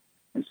of time.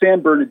 And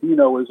San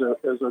Bernardino is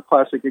a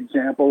classic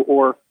example,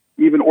 or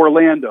even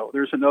Orlando.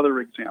 There's another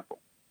example.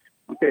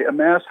 Okay, a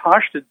mass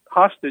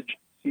hostage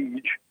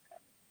siege.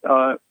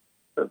 A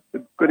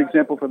good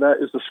example for that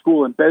is the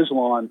school in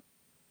Beslan,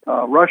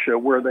 Russia,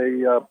 where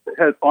they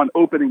had on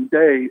opening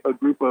day a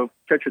group of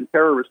Chechen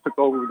terrorists took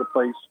over the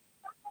place,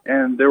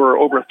 and there were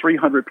over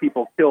 300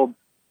 people killed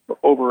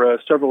over a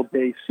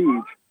several-day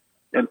siege.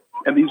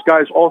 And these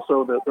guys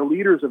also, the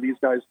leaders of these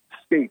guys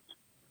escaped.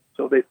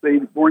 So they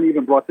weren't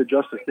even brought to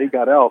justice. They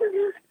got out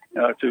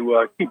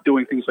to keep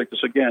doing things like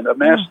this again. A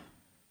mass.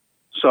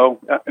 So,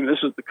 and this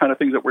is the kind of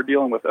things that we're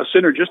dealing with. A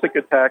synergistic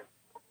attack,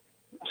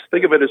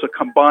 think of it as a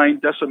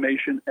combined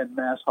decimation and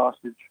mass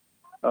hostage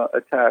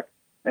attack.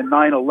 And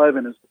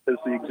 9/11 is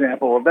the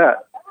example of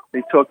that.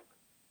 They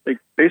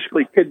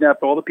basically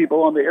kidnapped all the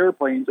people on the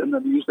airplanes and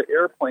then used the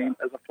airplane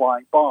as a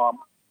flying bomb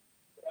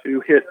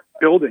to hit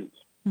buildings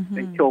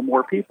and kill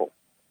more people.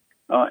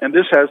 And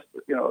this has,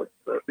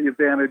 the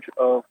advantage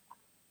of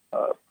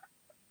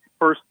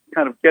first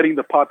kind of getting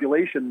the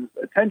population's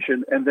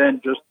attention, and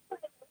then just,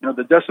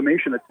 the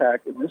decimation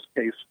attack in this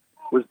case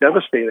was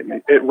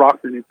devastating. It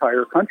rocked an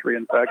entire country.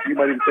 In fact, you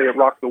might even say it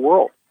rocked the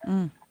world.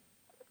 And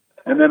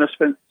then a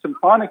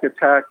symphonic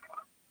attack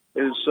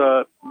is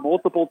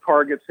multiple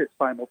targets hit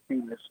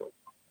simultaneously.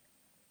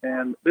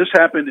 And this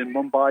happened in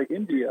Mumbai,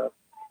 India,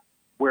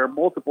 where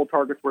multiple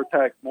targets were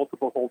attacked,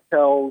 multiple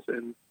hotels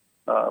and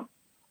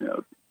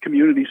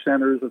community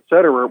centers, et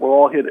cetera, were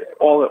all hit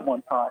all at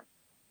one time.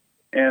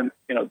 And,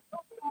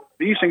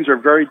 these things are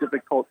very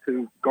difficult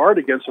to guard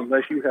against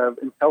unless you have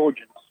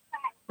intelligence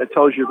that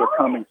tells you they're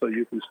coming so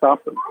you can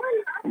stop them.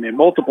 I mean,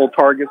 multiple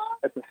targets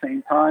at the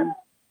same time,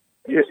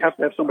 you have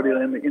to have somebody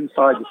on the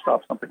inside to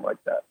stop something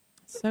like that.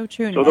 So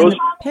true. So and the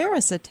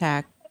Paris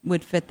attack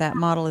would fit that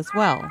model as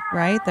well,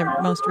 right? The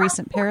most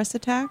recent Paris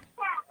attack?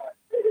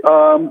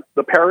 You're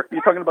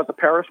talking about the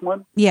Paris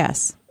one?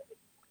 Yes.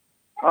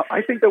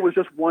 I think there was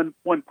just one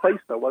place,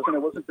 though, wasn't it?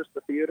 It wasn't just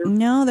the theater?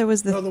 No, there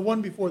was the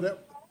one before that.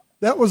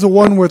 That was the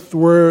one where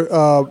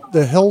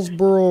the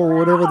Hillsborough or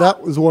whatever,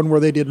 that was the one where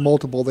they did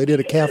multiple. They did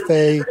a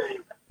cafe.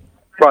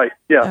 Right,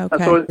 yeah.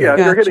 Okay. So, yeah,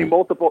 Gotcha. They're hitting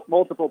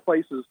multiple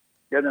places,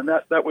 and then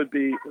that would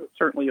be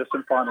certainly a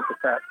symphonic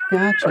attack.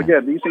 Gotcha.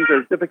 Again, these things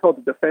are difficult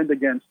to defend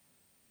against.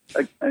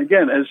 And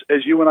again,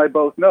 as you and I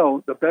both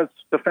know, the best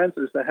defense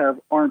is to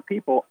have armed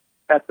people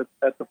at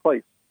the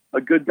place.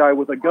 A good guy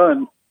with a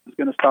gun is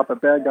going to stop a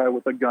bad guy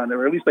with a gun,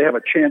 or at least they have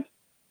a chance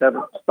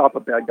to stop a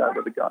bad guy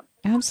with a gun.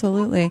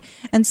 Absolutely.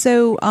 And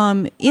so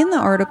in the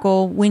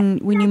article, when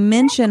you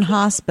mention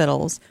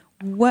hospitals,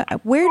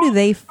 where do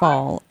they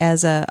fall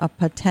as a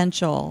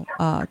potential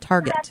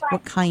target?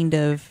 What kind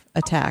of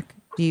attack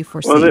do you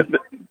foresee? Well,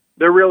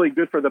 they're really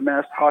good for the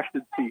mass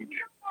hostage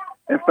siege.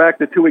 In fact,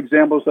 the two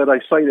examples that I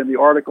cite in the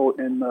article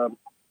in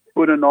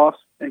Budanovsk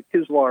and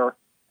Kislar,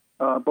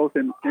 both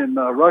in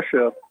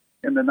Russia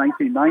in the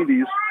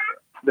 1990s,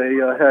 they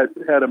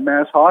had a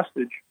mass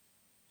hostage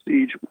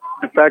siege.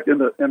 In fact, in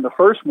the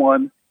first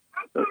one,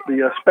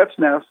 the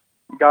Spetsnaz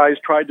guys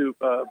tried to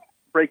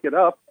break it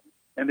up,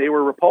 and they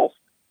were repulsed.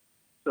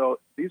 So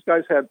these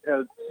guys had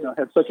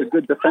such a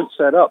good defense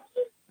set up.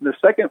 In the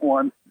second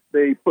one,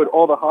 they put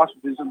all the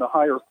hostages in the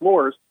higher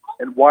floors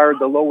and wired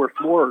the lower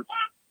floors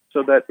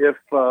so that if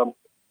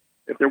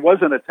there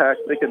was an attack,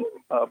 they can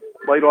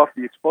light off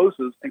the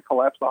explosives and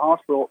collapse the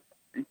hospital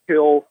and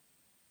kill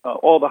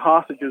all the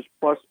hostages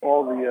plus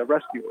all the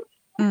rescuers.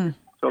 Mm.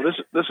 So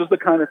this is the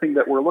kind of thing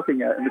that we're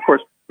looking at. And, of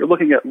course, you're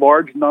looking at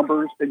large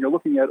numbers, and you're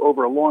looking at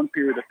over a long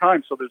period of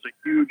time, so there's a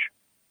huge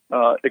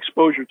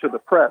exposure to the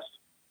press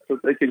so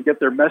they can get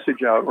their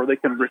message out, or they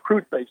can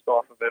recruit based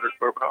off of it,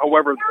 or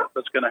however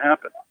that's going to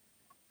happen.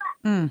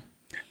 Mm.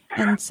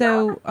 And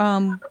so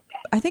I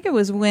think it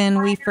was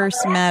when we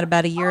first met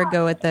about a year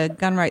ago at the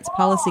Gun Rights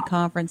Policy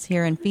Conference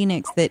here in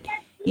Phoenix that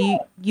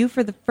you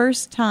for the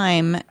first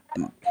time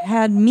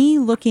had me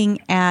looking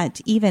at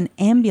even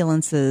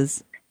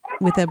ambulances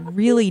with a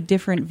really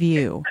different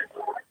view.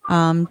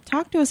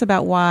 Talk to us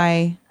about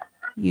why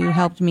you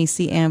helped me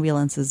see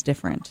ambulances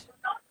different.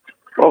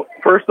 Well,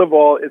 first of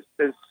all,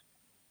 there's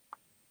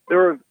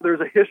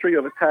a history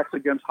of attacks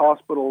against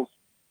hospitals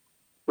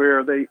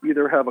where they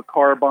either have a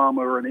car bomb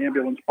or an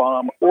ambulance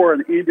bomb, or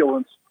an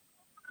ambulance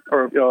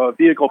or a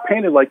vehicle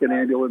painted like an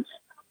ambulance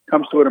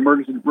comes to an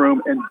emergency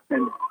room and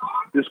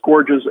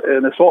disgorges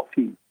an assault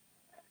team.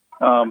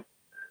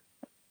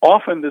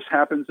 Often this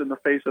happens in the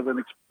face of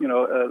an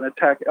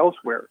attack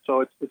elsewhere. So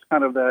it's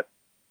kind of that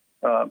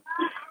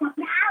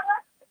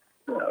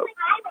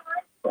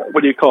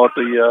what do you call it,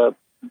 the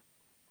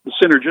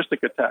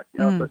synergistic attack.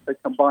 It's a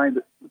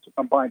combined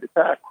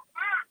attack.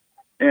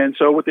 And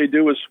so what they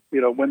do is,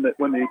 when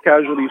the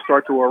casualties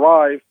start to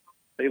arrive,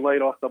 they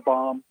light off the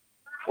bomb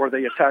or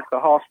they attack the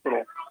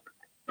hospital,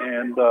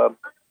 and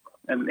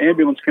an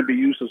ambulance can be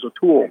used as a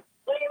tool.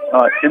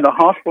 In the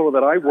hospital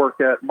that I work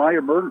at, my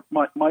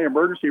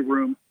emergency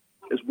room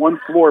is one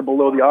floor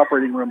below the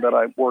operating room that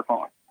I work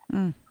on.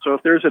 Mm. So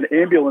if there's an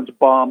ambulance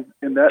bomb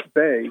in that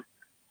bay,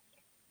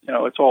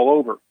 it's all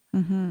over.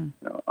 Mm-hmm.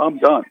 I'm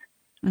done.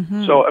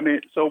 Mm-hmm.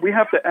 So we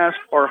have to ask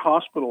our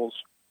hospitals,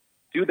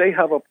 do they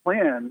have a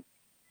plan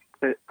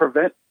to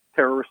prevent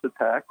terrorist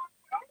attacks?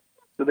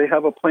 Do they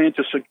have a plan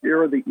to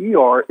secure the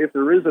ER if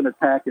there is an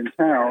attack in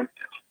town,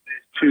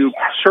 to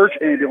search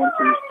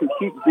ambulances, to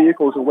keep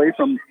vehicles away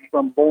from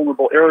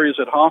vulnerable areas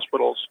at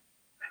hospitals?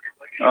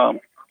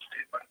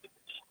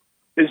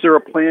 Is there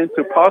a plan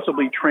to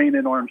possibly train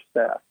and arm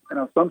staff?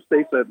 In some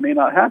states that may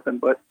not happen,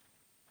 but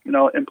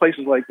in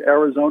places like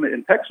Arizona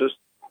and Texas,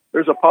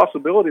 there's a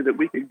possibility that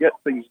we could get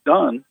things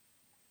done.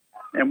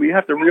 And we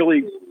have to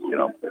really,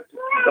 the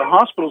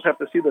hospitals have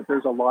to see that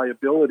there's a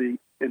liability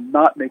in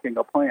not making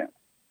a plan.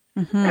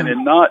 Mm-hmm.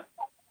 And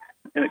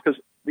because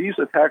these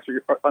attacks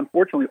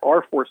unfortunately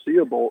are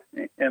foreseeable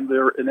and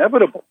they're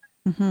inevitable.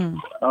 Mm-hmm.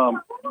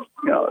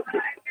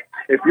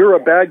 If you're a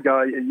bad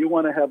guy and you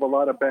want to have a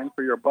lot of bang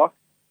for your buck,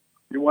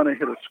 you want to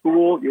hit a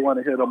school, you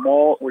want to hit a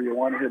mall, or you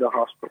want to hit a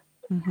hospital.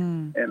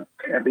 Mm-hmm.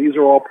 And these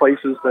are all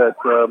places that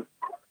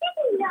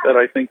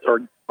I think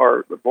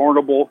are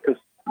vulnerable, because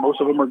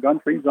most of them are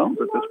gun-free zones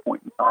at this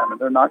point in time, and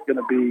they're not going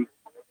to be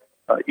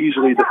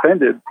easily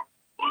defended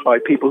by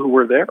people who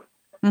were there.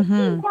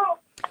 Mm-hmm.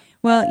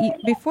 Well,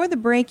 before the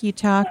break, you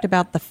talked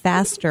about the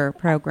FASTER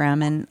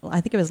program, and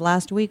I think it was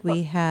last week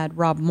we had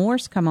Rob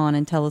Morse come on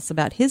and tell us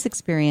about his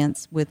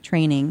experience with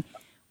training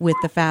with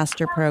the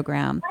FASTER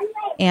program.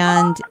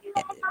 And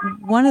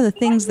one of the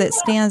things that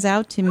stands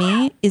out to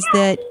me is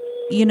that,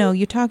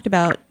 you talked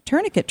about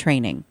tourniquet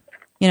training.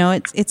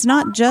 It's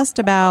not just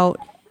about,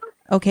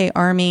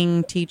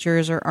 arming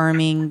teachers or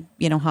arming,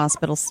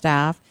 hospital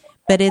staff,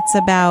 but it's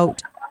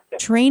about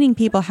training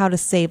people how to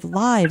save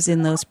lives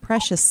in those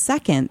precious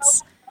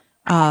seconds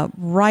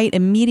right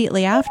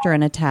immediately after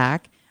an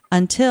attack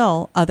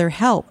until other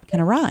help can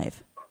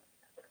arrive.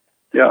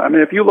 Yeah,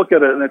 if you look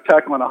at an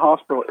attack on a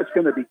hospital, it's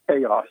going to be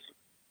chaos.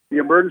 The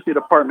emergency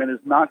department is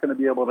not going to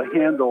be able to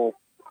handle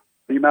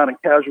the amount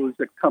of casualties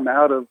that come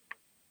out of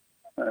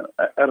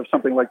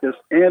something like this,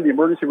 and the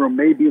emergency room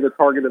may be the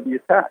target of the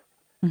attack.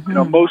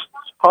 Mm-hmm. Most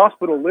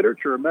hospital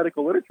literature,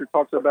 medical literature,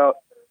 talks about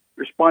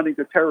responding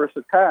to terrorist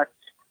attacks.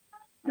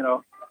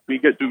 We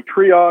do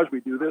triage, we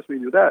do this, we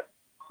do that,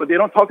 but they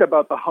don't talk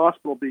about the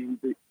hospital being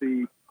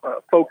the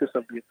focus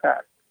of the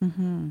attack.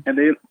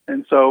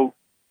 Mm-hmm. So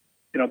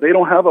they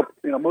don't have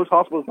most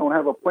hospitals don't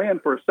have a plan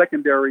for a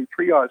secondary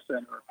triage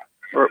center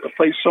or a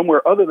place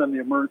somewhere other than the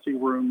emergency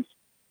rooms,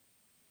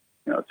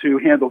 to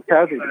handle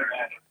casualties.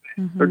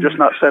 Mm-hmm. They're just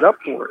not set up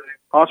for it.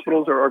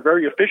 Hospitals are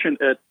very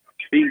efficient at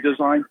being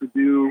designed to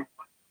do,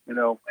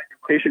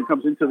 patient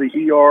comes into the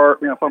ER,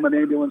 from an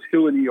ambulance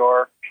to an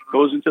ER,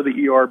 goes into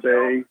the ER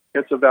bay,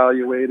 gets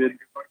evaluated,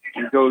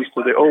 and goes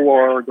to the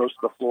OR or goes to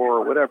the floor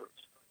or whatever.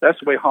 That's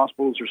the way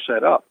hospitals are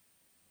set up.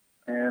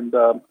 And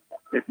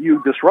if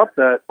you disrupt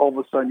that, all of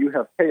a sudden you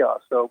have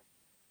chaos. So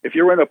if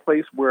you're in a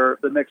place where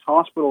the next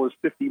hospital is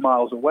 50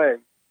 miles away,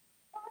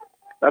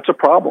 that's a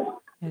problem.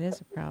 It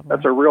is a problem.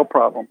 That's a real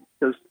problem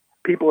because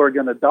people are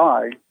going to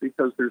die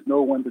because there's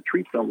no one to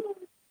treat them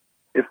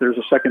if there's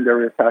a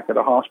secondary attack at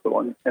a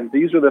hospital. And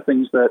these are the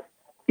things that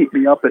keep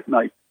me up at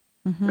night.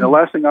 Mm-hmm. And the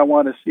last thing I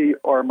want to see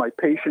are my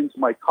patients,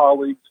 my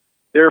colleagues,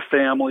 their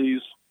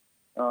families,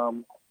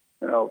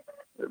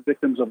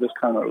 victims of this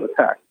kind of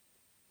attack.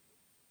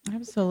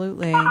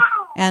 Absolutely.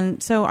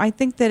 And so I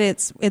think that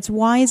it's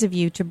wise of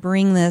you to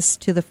bring this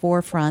to the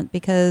forefront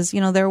because,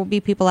 there will be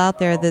people out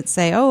there that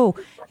say, oh,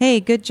 hey,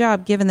 good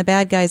job giving the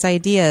bad guys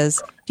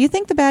ideas. Do you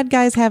think the bad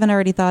guys haven't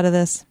already thought of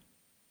this?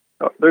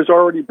 There's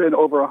already been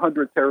over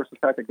 100 terrorist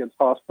attacks against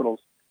hospitals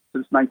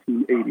since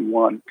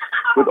 1981,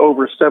 with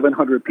over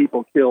 700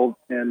 people killed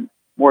and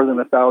more than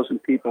 1,000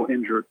 people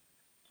injured.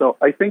 So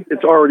I think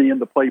it's already in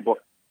the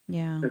playbook.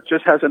 Yeah. It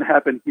just hasn't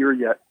happened here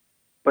yet,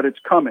 but it's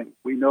coming.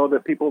 We know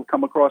that people have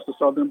come across the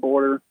southern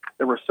border.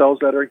 There were cells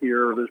that are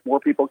here. There's more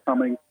people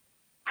coming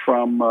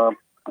from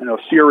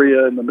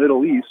Syria and the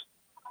Middle East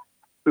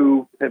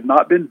who have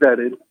not been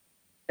vetted.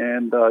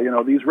 And,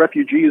 these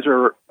refugees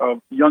are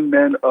young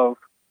men of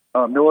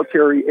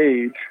military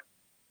age.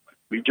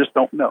 We just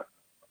don't know.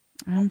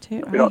 I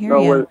hear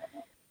you.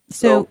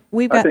 So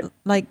we've got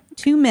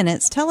 2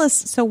 minutes. Tell us,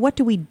 so what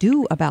do we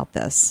do about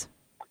this?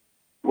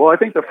 Well, I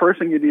think the first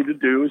thing you need to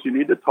do is you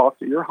need to talk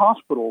to your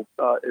hospital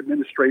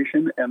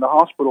administration and the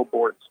hospital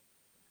boards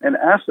and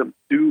ask them,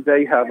 do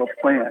they have a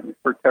plan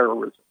for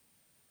terrorism?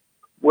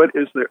 What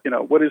is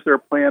their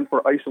plan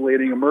for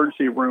isolating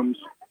emergency rooms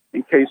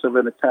in case of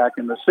an attack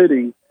in the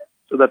city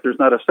so that there's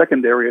not a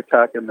secondary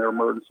attack in their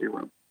emergency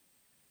room?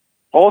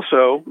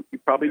 Also, you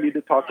probably need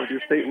to talk with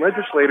your state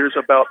legislators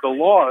about the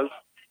laws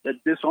that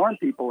disarm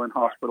people in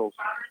hospitals.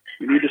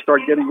 You need to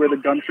start getting rid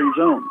of gun-free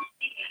zones.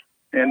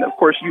 And, of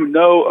course,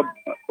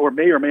 or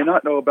may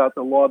not know about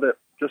the law that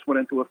just went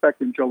into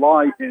effect in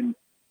July in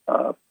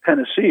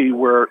Tennessee,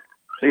 where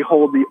they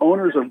hold the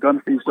owners of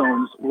gun-free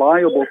zones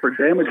liable for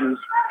damages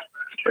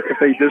if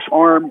they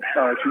disarm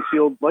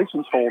concealed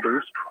license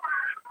holders.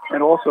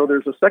 And also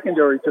there's a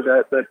secondary to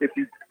that if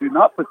you do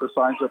not put the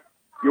signs up,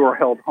 you are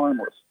held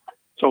harmless.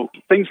 So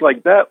things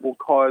like that will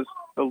cause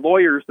the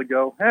lawyers to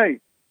go, hey,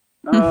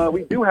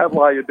 we do have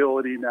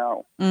liability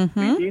now. Mm-hmm.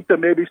 We need to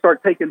maybe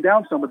start taking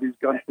down some of these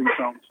gun-free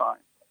zone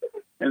signs.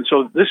 And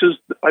so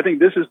I think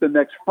this is the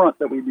next front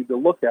that we need to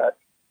look at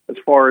as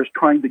far as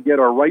trying to get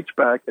our rights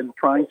back and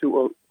trying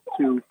to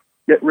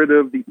get rid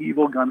of the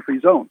evil gun-free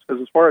zones.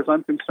 Because as far as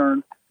I'm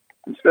concerned,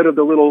 instead of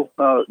the little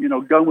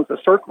gun with a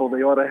circle,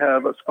 they ought to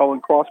have a skull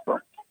and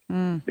crossbones.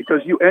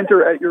 Because you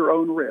enter at your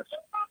own risk,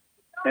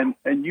 and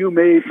you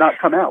may not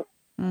come out.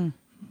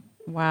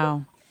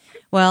 Wow.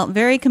 Well,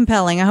 very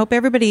compelling. I hope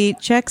everybody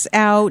checks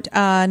out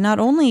not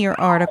only your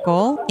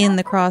article in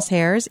the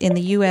Crosshairs in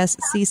the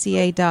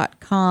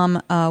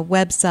uscca.com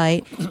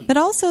website, but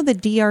also the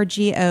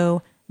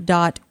drgo.org.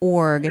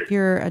 If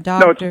you're a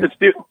doctor... No,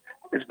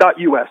 it's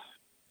 .us.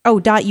 Oh,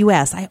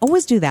 .us. I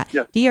always do that.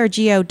 Yes.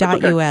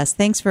 drgo.us. Okay.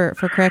 Thanks for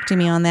correcting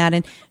me on that.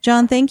 And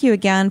John, thank you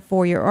again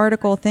for your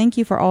article. Thank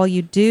you for all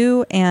you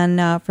do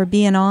and for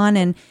being on.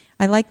 And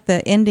I like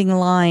the ending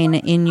line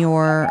in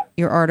your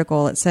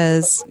article. It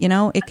says,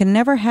 it can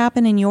never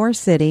happen in your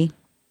city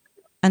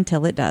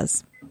until it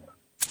does.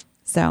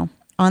 So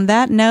on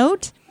that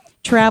note,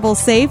 travel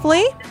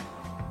safely,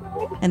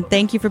 and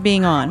thank you for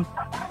being on.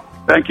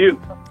 Thank you.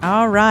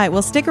 All right.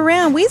 Well, stick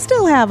around. We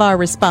still have our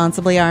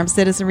Responsibly Armed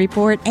Citizen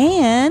Report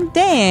and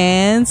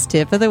Dan's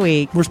Tip of the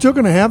Week. We're still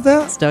going to have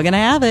that? Still going to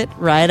have it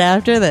right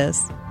after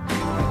this.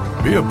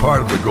 Be a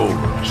part of the Gold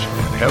Rush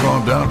and head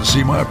on down to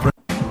see my friends.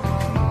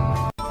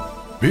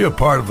 Be a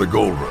part of the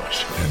Gold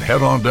Rush and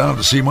head on down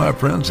to see my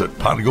friends at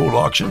Pot of Gold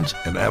Auctions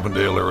in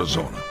Avondale,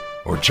 Arizona.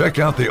 Or check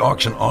out the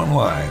auction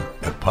online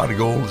at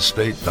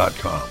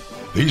potofgoldestate.com.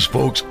 These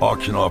folks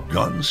auction off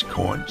guns,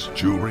 coins,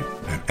 jewelry,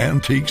 and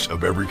antiques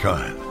of every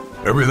kind.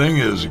 Everything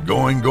is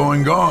going,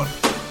 gone.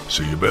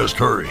 So you best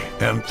hurry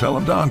and tell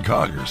them Don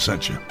Collier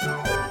sent you.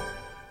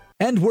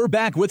 And we're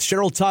back with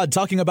Cheryl Todd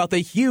talking about the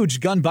huge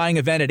gun buying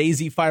event at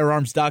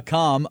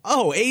azfirearms.com.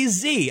 Oh,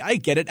 AZ. I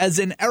get it, as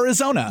in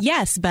Arizona.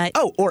 Yes, but...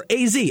 Oh, or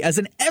AZ, as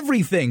in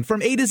everything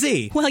from A to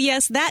Z. Well,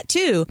 yes, that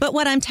too. But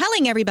what I'm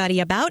telling everybody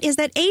about is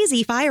that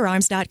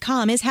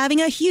azfirearms.com is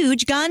having a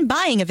huge gun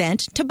buying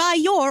event to buy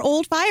your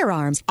old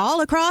firearms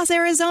all across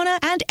Arizona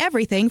and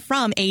everything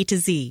from A to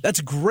Z.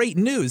 That's great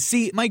news.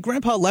 See, my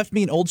grandpa left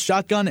me an old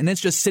shotgun and it's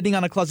just sitting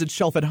on a closet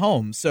shelf at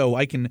home, so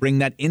I can bring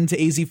that into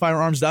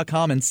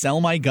azfirearms.com and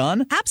sell my gun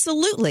done?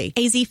 Absolutely.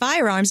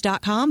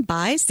 azfirearms.com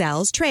buys,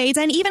 sells, trades,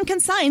 and even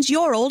consigns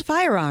your old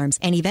firearms.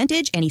 Any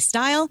vintage, any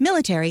style,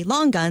 military,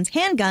 long guns,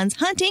 handguns,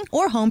 hunting,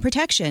 or home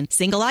protection.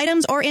 Single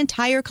items or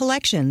entire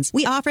collections.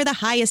 We offer the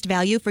highest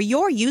value for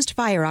your used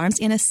firearms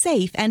in a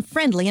safe and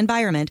friendly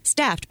environment,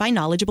 staffed by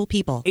knowledgeable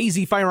people.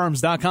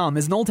 azfirearms.com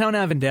is in Old Town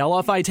Avondale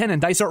off I-10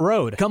 and Dysart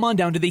Road. Come on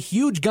down to the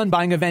huge gun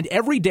buying event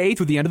every day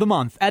through the end of the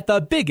month at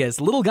the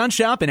biggest little gun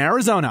shop in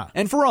Arizona.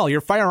 And for all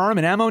your firearm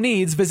and ammo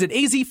needs, visit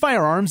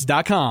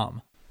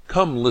azfirearms.com.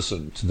 Come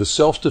listen to the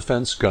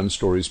Self-Defense Gun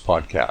Stories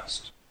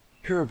podcast.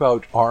 Hear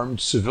about armed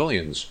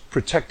civilians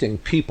protecting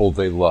people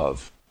they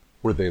love.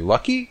 Were they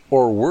lucky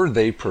or were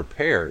they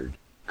prepared?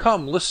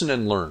 Come listen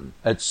and learn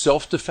at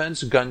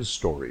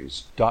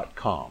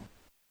selfdefensegunstories.com.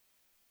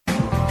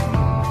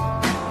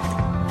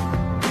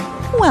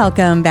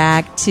 Welcome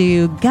back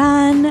to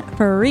Gun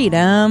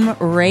Freedom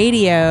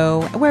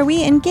Radio, where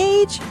we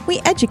engage,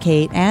 we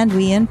educate, and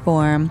we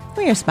inform.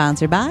 We are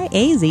sponsored by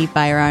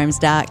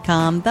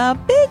azfirearms.com, the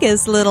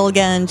biggest little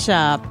gun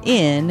shop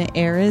in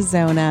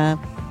Arizona.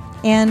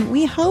 And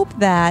we hope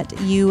that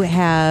you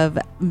have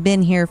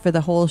been here for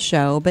the whole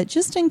show, but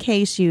just in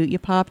case you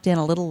popped in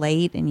a little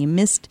late and you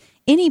missed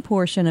any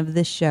portion of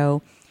this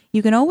show,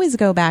 you can always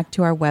go back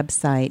to our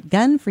website,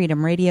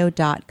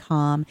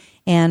 gunfreedomradio.com,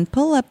 and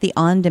pull up the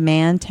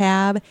On-Demand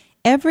tab.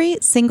 Every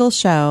single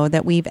show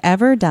that we've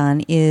ever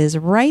done is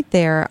right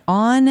there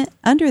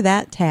under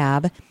that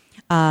tab,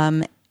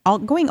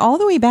 going all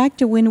the way back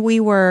to when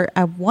we were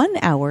a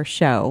 1-hour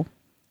show.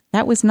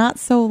 That was not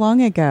so long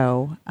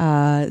ago.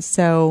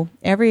 So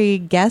every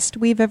guest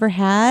we've ever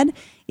had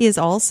is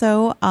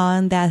also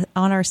on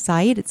our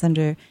site.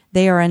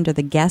 They are under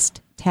the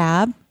guest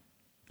tab.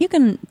 You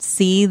can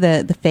see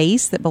the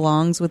face that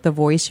belongs with the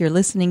voice you're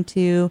listening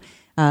to.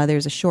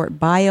 There's a short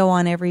bio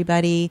on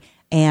everybody,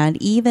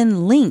 and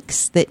even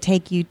links that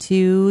take you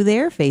to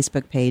their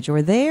Facebook page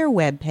or their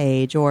web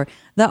page or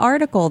the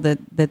article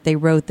that they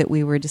wrote that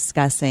we were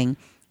discussing.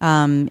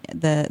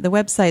 The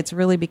website's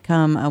really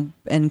become an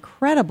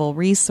incredible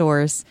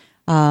resource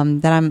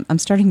that I'm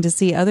starting to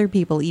see other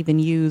people even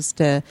use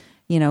to,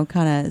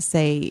 kind of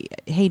say,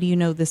 hey, do you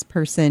know this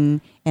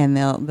person? And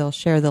they'll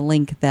share the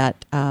link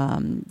that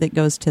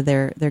goes to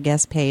their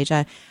guest page.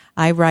 I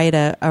write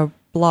a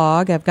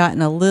blog. I've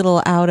gotten a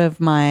little out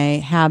of my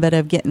habit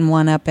of getting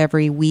one up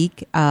every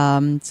week, so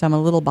I'm a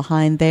little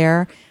behind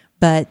there.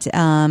 But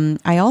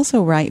I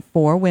also write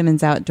for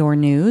Women's Outdoor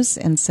News,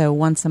 and so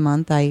once a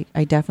month I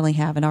definitely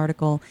have an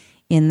article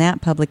in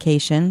that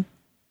publication.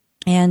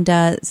 And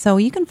so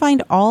you can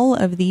find all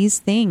of these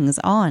things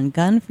on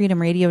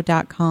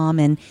gunfreedomradio.com.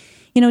 And,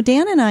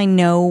 Dan and I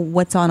know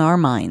what's on our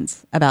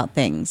minds about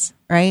things,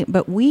 right?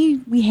 But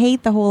we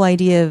hate the whole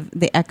idea of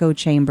the echo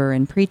chamber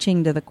and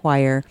preaching to the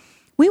choir.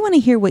 We want to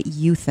hear what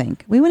you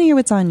think. We want to hear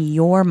what's on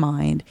your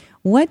mind.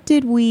 What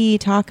did we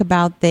talk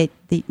about that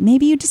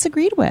maybe you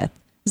disagreed with?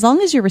 As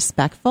long as you're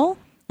respectful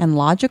and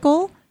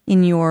logical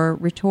in your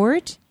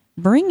retort,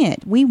 bring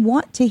it. We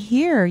want to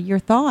hear your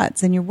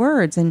thoughts and your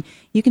words. And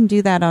you can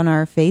do that on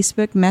our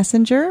Facebook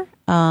Messenger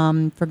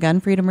for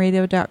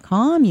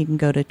gunfreedomradio.com. You can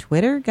go to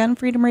Twitter,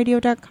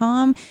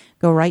 gunfreedomradio.com.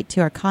 Go right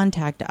to our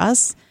Contact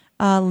Us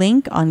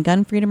link on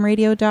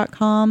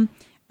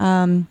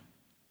gunfreedomradio.com.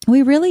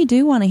 We really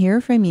do want to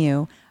hear from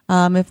you.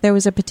 If there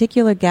was a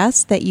particular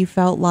guest that you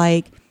felt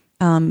like,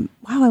 wow,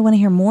 I want to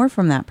hear more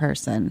from that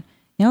person,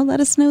 let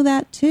us know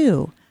that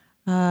too.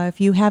 If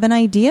you have an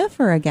idea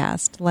for a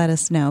guest, let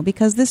us know,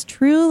 because this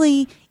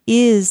truly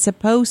is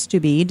supposed to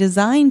be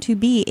designed to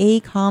be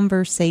a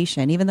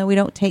conversation. Even though we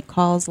don't take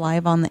calls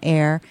live on the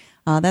air,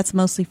 that's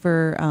mostly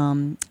for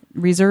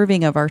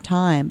reserving of our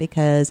time,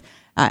 because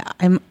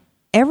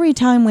every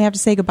time we have to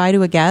say goodbye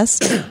to a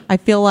guest, I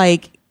feel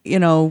like,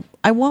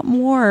 I want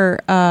more,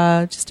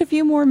 just a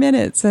few more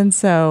minutes. And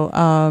so...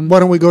 why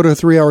don't we go to a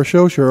 3-hour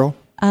show, Cheryl?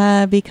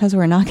 Because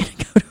we're not going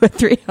to go to a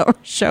 3-hour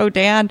show.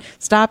 Dan,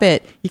 stop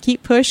it. You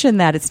keep pushing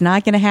that. It's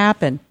not going to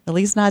happen. At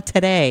least not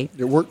today.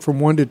 It worked from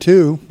 1 to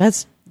 2.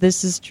 This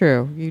is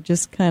true. You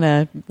just kind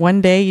of,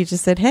 one day you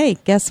just said, hey,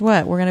 guess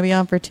what? We're going to be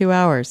on for 2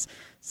 hours.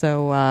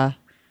 So I'm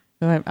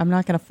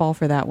not going to fall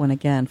for that one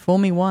again. Fool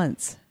me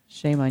once.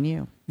 Shame on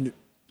you.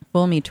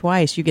 Fool me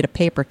twice, you get a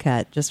paper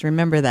cut. Just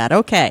remember that.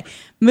 Okay,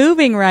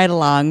 moving right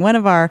along. One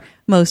of our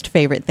most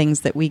favorite things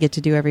that we get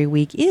to do every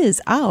week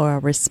is our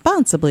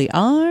Responsibly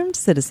Armed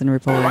Citizen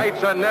Report.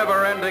 Fights a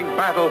never-ending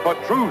battle for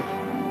truth,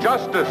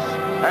 justice,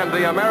 and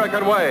the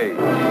American way.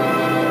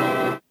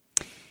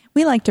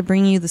 We like to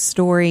bring you the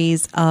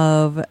stories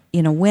of,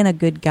 when a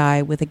good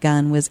guy with a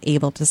gun was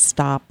able to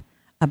stop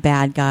a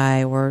bad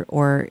guy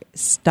or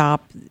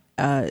stop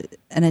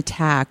an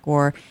attack,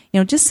 or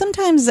just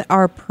sometimes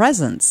our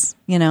presence,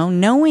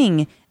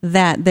 knowing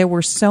that there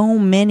were so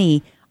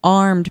many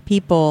armed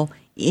people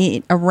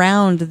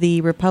around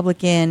the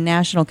Republican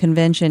National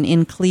Convention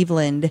in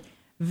Cleveland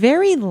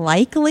very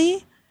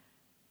likely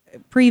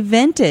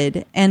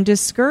prevented and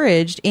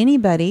discouraged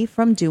anybody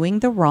from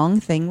doing the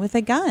wrong thing with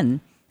a gun.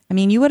 I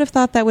mean, you would have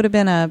thought that would have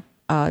been a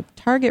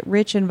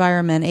target-rich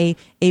environment,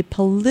 a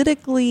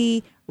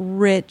politically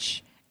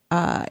rich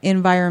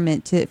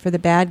environment for the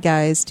bad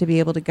guys to be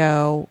able to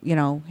go,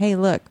 hey,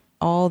 look,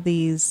 all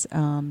these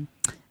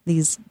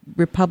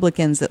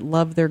Republicans that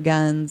love their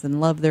guns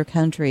and love their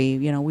country,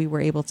 we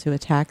were able to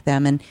attack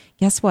them. And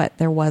guess what?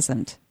 There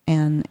wasn't.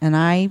 And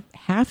I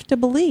have to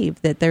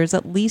believe that there's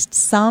at least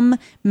some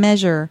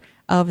measure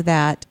of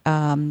that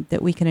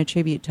that we can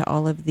attribute to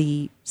all of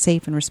the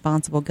safe and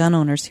responsible gun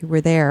owners who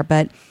were there.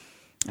 But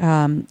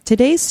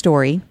today's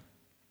story,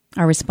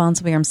 our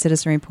Responsibly Armed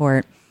Citizen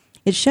Report,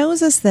 it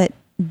shows us that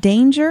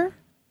danger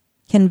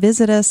can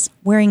visit us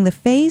wearing the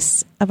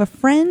face of a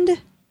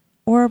friend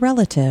or a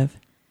relative.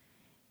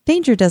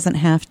 Danger doesn't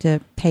have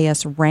to pay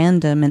us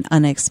random and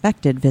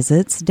unexpected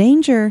visits.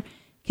 Danger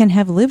can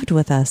have lived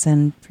with us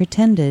and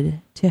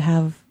pretended to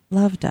have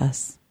loved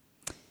us.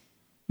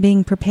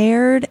 Being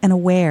prepared and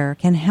aware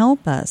can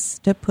help us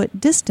to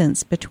put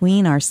distance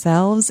between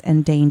ourselves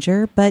and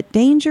danger, but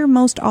danger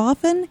most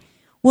often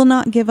will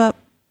not give up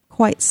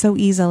quite so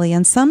easily,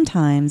 and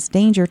sometimes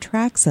danger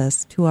tracks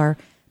us to our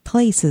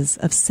places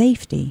of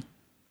safety.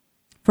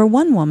 For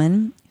one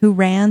woman who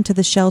ran to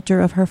the shelter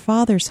of her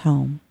father's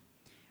home,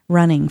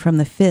 running from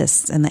the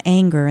fists and the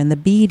anger and the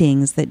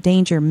beatings that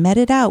danger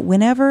meted out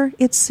whenever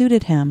it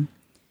suited him.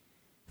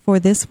 For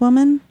this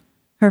woman,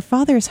 her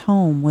father's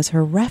home was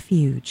her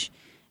refuge,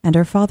 and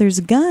her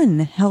father's gun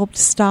helped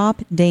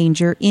stop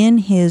danger in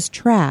his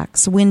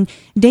tracks when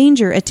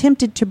danger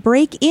attempted to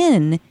break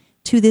in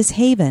to this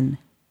haven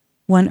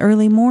one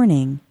early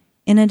morning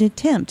in an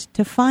attempt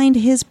to find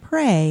his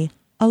prey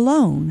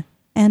alone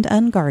and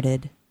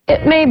unguarded.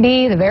 It may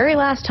be the very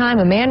last time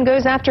a man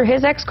goes after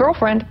his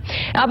ex-girlfriend.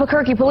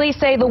 Albuquerque police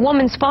say the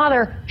woman's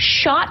father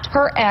shot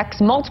her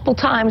ex multiple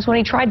times when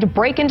he tried to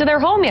break into their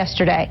home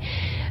yesterday.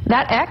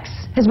 That ex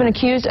has been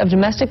accused of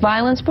domestic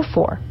violence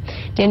before.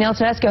 Danielle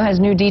Tedesco has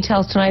new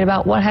details tonight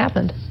about what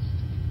happened.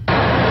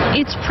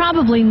 It's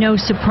probably no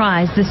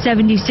surprise the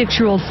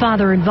 76-year-old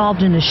father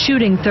involved in a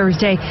shooting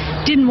Thursday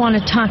didn't want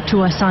to talk to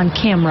us on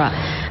camera.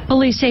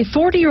 Police say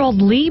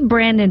 40-year-old Lee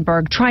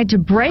Brandenburg tried to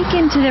break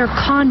into their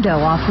condo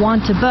off Juan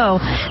Tabo.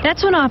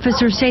 That's when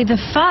officers say the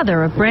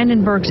father of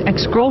Brandenburg's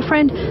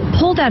ex-girlfriend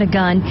pulled out a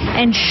gun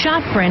and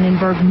shot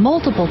Brandenburg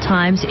multiple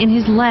times in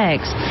his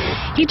legs.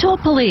 He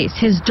told police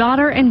his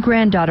daughter and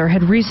granddaughter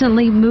had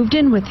recently moved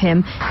in with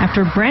him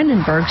after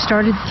Brandenburg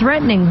started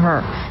threatening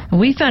her.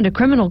 We found a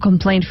criminal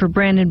complaint for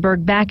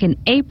Brandenburg back in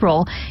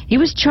April. He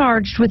was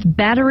charged with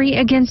battery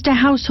against a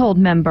household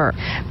member.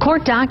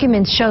 Court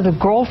documents show the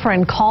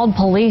girlfriend called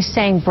police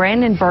saying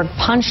Brandenburg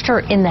punched her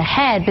in the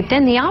head, but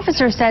then the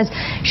officer says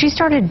she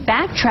started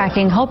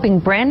backtracking, hoping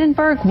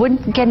Brandenburg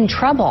wouldn't get in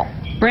trouble.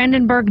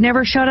 Brandenburg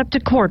never showed up to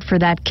court for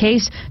that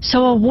case,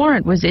 so a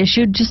warrant was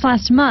issued just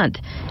last month.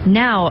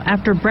 Now,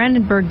 after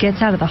Brandenburg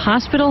gets out of the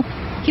hospital,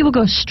 he will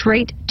go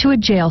straight to a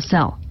jail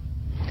cell.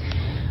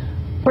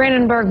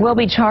 Brandenburg will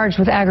be charged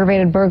with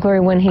aggravated burglary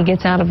when he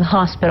gets out of the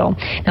hospital.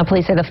 Now,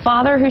 police say the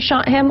father who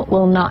shot him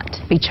will not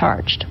be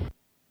charged.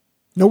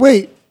 No,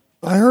 wait.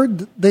 I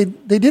heard they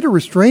did a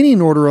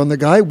restraining order on the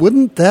guy.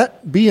 Wouldn't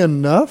that be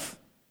enough?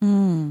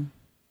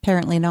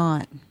 Apparently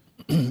not.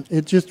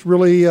 It just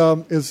really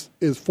is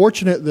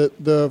fortunate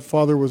that the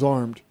father was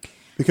armed,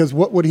 because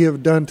what would he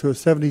have done to a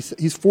 70?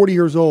 He's 40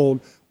 years old.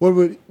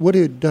 What would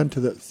he have done to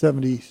the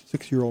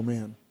 76-year-old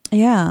man?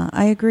 Yeah,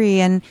 I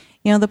agree. And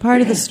the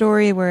part of the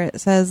story where it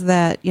says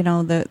that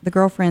the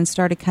girlfriend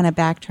started kind of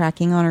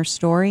backtracking on her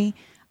story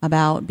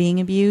about being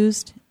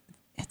abused.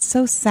 It's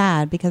so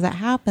sad because it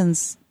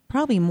happens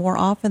probably more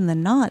often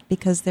than not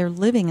because they're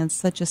living in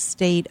such a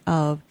state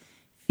of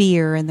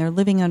fear and they're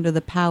living under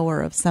the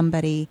power of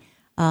somebody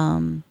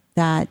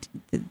that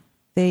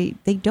they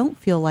don't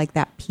feel like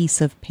that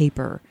piece of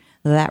paper,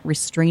 that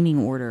restraining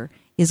order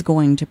is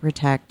going to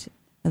protect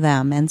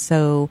them. And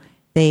so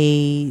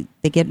they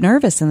get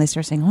nervous and they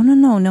start saying, oh,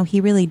 no,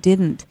 he really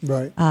didn't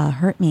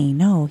hurt me.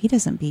 No, he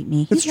doesn't beat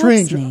me. He it's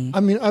strange. Me. I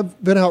mean,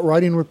 I've been out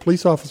riding with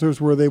police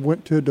officers where they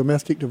went to a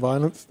domestic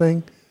violence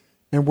thing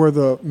and where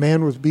the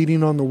man was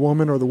beating on the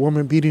woman or the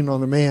woman beating on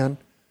the man.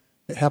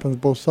 It happens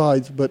both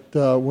sides. But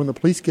when the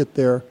police get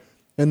there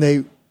and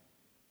they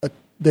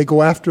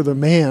go after the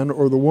man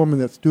or the woman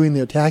that's doing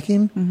the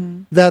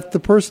attacking, that the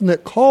person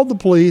that called the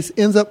police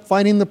ends up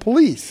fighting the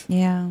police.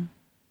 Yeah.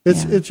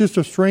 It's just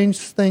a strange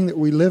thing that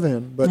we live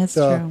in. But that's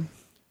true.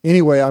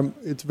 Anyway,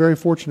 it's very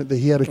fortunate that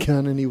he had a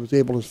gun and he was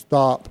able to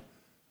stop.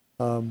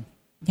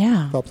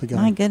 Stop the guy.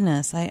 My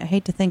goodness, I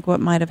hate to think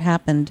what might have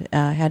happened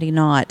had he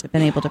not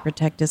been able to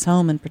protect his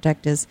home and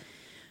protect his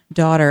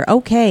daughter.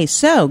 Okay,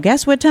 so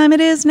guess what time it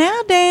is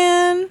now,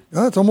 Dan?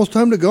 Oh, it's almost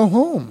time to go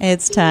home.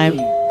 It's time.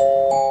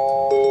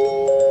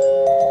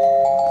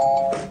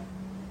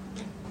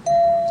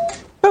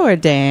 For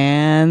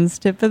Dan's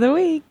tip of the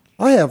week.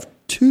 I have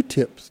 2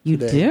 tips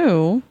today. You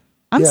do?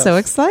 I'm so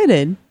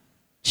excited.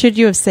 Should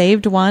you have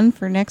saved one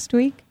for next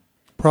week?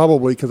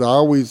 Probably, because I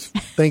always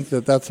think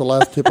that that's the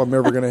last tip I'm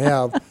ever going to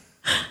have.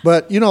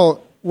 But,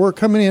 we're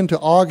coming into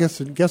August,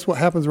 and guess what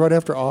happens right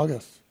after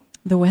August?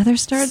 The weather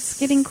starts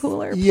getting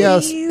cooler, please.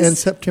 Yes, and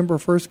September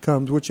 1st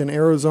comes, which in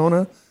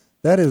Arizona,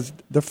 that is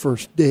the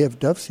first day of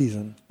dove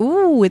season.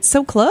 Ooh, Oh, it's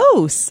so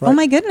close. Right. Oh,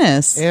 my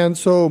goodness. And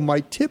so my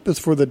tip is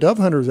for the dove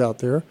hunters out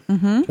there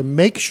to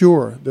make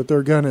sure that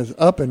their gun is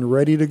up and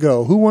ready to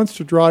go. Who wants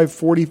to drive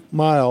 40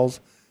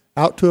 miles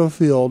out to a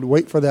field,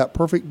 wait for that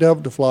perfect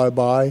dove to fly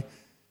by,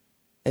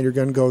 and your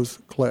gun goes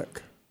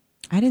click?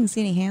 I didn't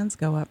see any hands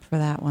go up for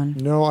that one.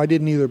 No, I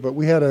didn't either. But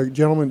we had a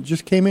gentleman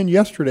just came in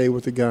yesterday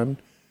with a gun,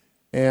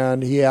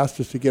 and he asked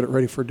us to get it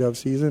ready for dove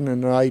season,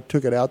 and I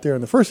took it out there.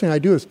 And the first thing I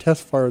do is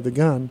test fire the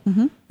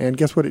gun, and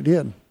guess what it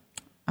did?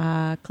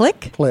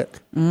 Click? Click.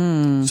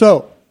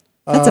 So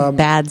that's a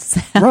bad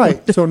sound.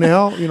 Right. So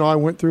now, I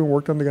went through and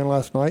worked on the gun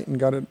last night and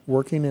got it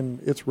working, and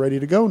it's ready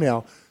to go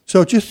now.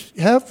 So just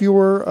have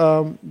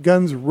your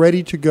guns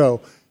ready to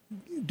go.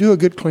 Do a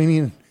good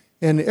cleaning.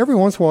 And every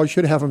once in a while, you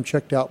should have them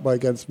checked out by a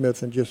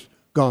gunsmith and just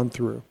gone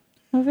through.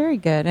 Oh, very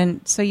good.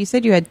 And so you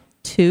said you had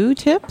 2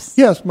 tips?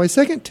 Yes. My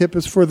second tip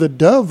is for the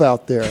dove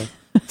out there.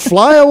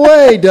 Fly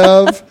away,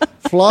 dove.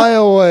 Fly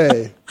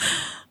away.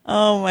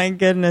 Oh, my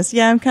goodness.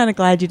 Yeah, I'm kind of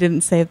glad you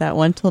didn't save that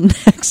one till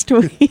next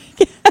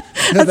week.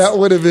 Yeah, that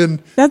would have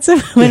been... That's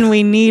when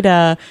we need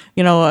a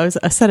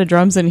set of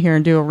drums in here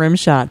and do a rim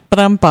shot.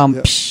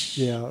 Ba-dum-bum.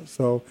 Yeah.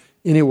 So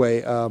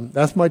anyway,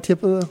 that's my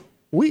tip of the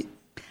week.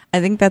 I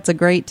think that's a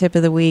great tip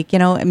of the week.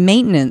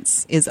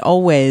 Maintenance is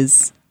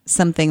always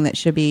something that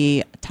should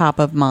be top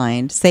of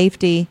mind.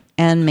 Safety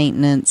and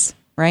maintenance,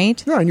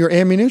 right? Yeah, and your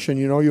ammunition,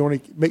 you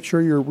want to make sure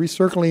you're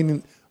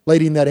recirculating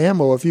that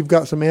ammo. If you've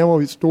got some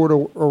ammo stored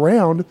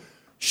around,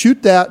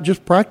 shoot that,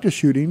 just practice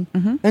shooting,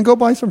 and go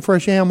buy some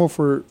fresh ammo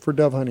for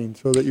dove hunting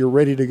so that you're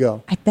ready to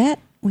go. I bet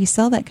we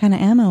sell that kind of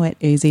ammo at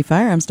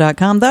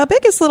azfirearms.com, the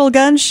biggest little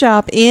gun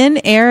shop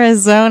in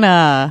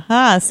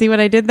Arizona. See what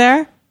I did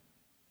there?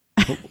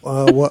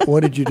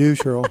 What did you do,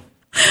 Cheryl?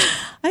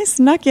 I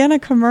snuck in a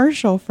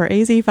commercial for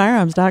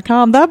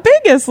azfirearms.com, the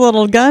biggest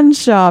little gun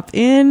shop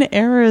in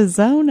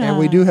Arizona. And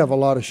we do have a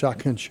lot of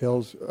shotgun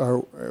shells.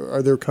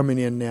 They're coming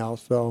in now.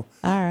 So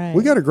all right.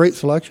 We got a great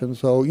selection.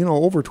 So,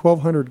 over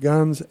 1,200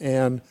 guns,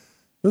 and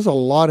there's a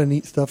lot of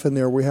neat stuff in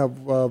there. We have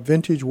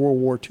vintage World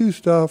War II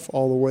stuff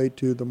all the way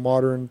to the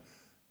modern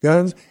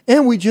guns.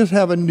 And we just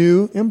have a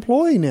new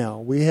employee now.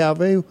 We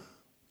have a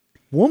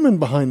woman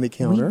behind the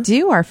counter. We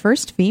do. Our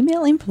first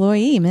female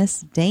employee,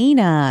 Miss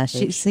Dana.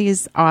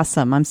 She's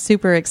awesome. I'm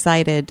super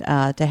excited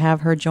to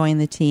have her join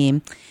the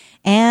team.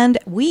 And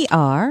we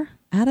are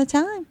out of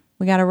time.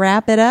 We got to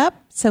wrap it up.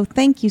 So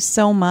thank you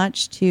so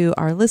much to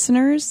our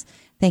listeners.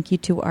 Thank you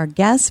to our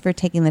guests for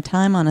taking the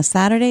time on a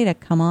Saturday to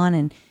come on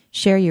and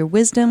share your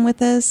wisdom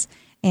with us.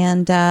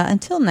 And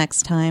until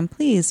next time,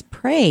 please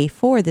pray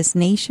for this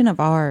nation of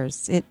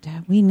ours.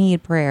 We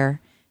need prayer.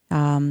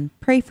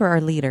 Pray for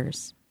our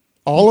leaders.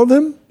 All of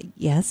them?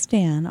 Yes,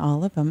 Dan,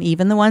 all of them.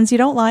 Even the ones you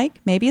don't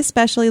like, maybe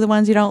especially the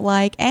ones you don't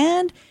like.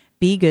 And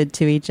be good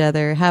to each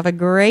other. Have a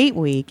great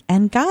week,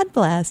 and God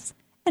bless.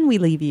 And we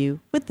leave you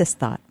with this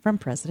thought from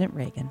President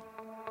Reagan.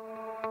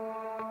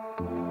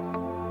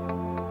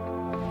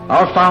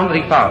 Our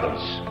founding fathers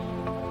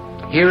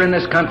here in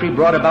this country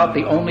brought about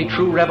the only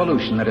true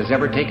revolution that has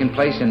ever taken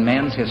place in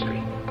man's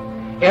history.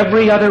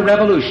 Every other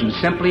revolution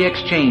simply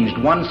exchanged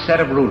one set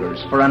of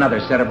rulers for another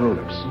set of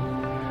rulers.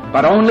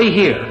 But only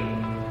here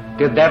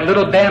did that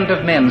little band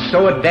of men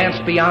so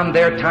advanced beyond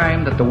their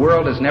time that the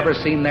world has never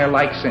seen their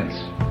like since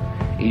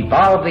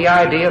evolve the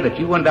idea that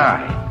you and I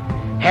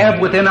have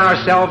within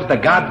ourselves the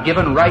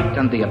God-given right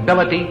and the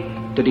ability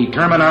to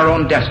determine our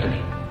own destiny.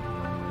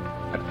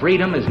 But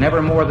freedom is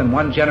never more than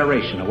one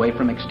generation away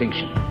from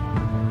extinction.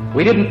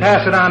 We didn't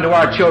pass it on to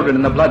our children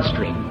in the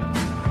bloodstream.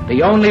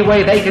 The only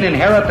way they can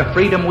inherit the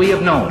freedom we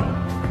have known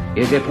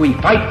is if we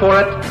fight for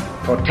it,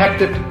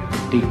 protect it,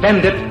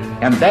 defend it,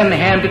 and then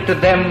hand it to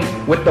them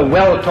with the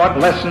well-taught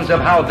lessons of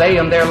how they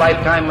in their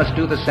lifetime must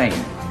do the same.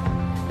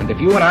 And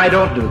if you and I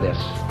don't do this,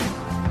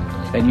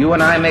 then you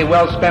and I may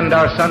well spend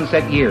our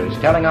sunset years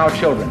telling our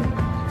children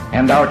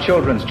and our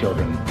children's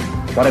children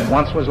what it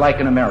once was like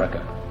in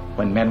America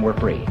when men were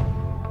free.